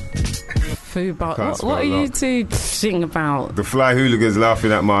 Fubar, what are you two sing about? The Fly Hooligans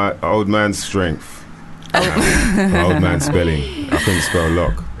laughing at my old man's strength. Old man spelling. I couldn't spell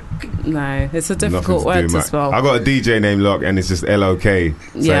lock. No, it's a difficult word to spell. I got a DJ named Lock, and it's just L-O-K,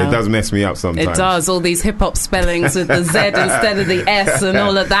 so it does mess me up sometimes. It does, all these hip-hop spellings with the Z instead of the S and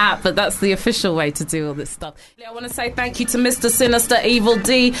all of that, but that's the official way to do all this stuff. I want to say thank you to Mista Sinista, Evil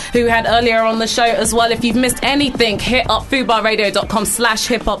D, who had earlier on the show as well. If you've missed anything, hit up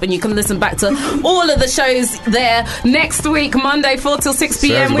fubarradio.com/hiphop, and you can listen back to all of the shows there. Next week, Monday, 4 till 6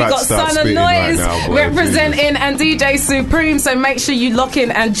 p.m, we got Son of Noise representing and DJ Supreme, so make sure you lock in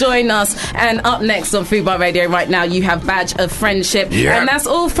and join us. And up next on Fubar Radio right now, you have Badge of Friendship. And that's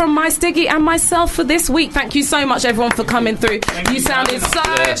all from my Stiggy and myself for this week. Thank you so much, everyone, for coming through. You sounded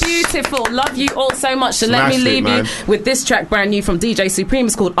so beautiful. Love you all so much. So let me leave you with this track, brand new from DJ Supreme.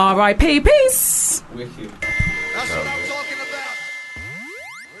 It's called R.I.P. Peace. Wicked.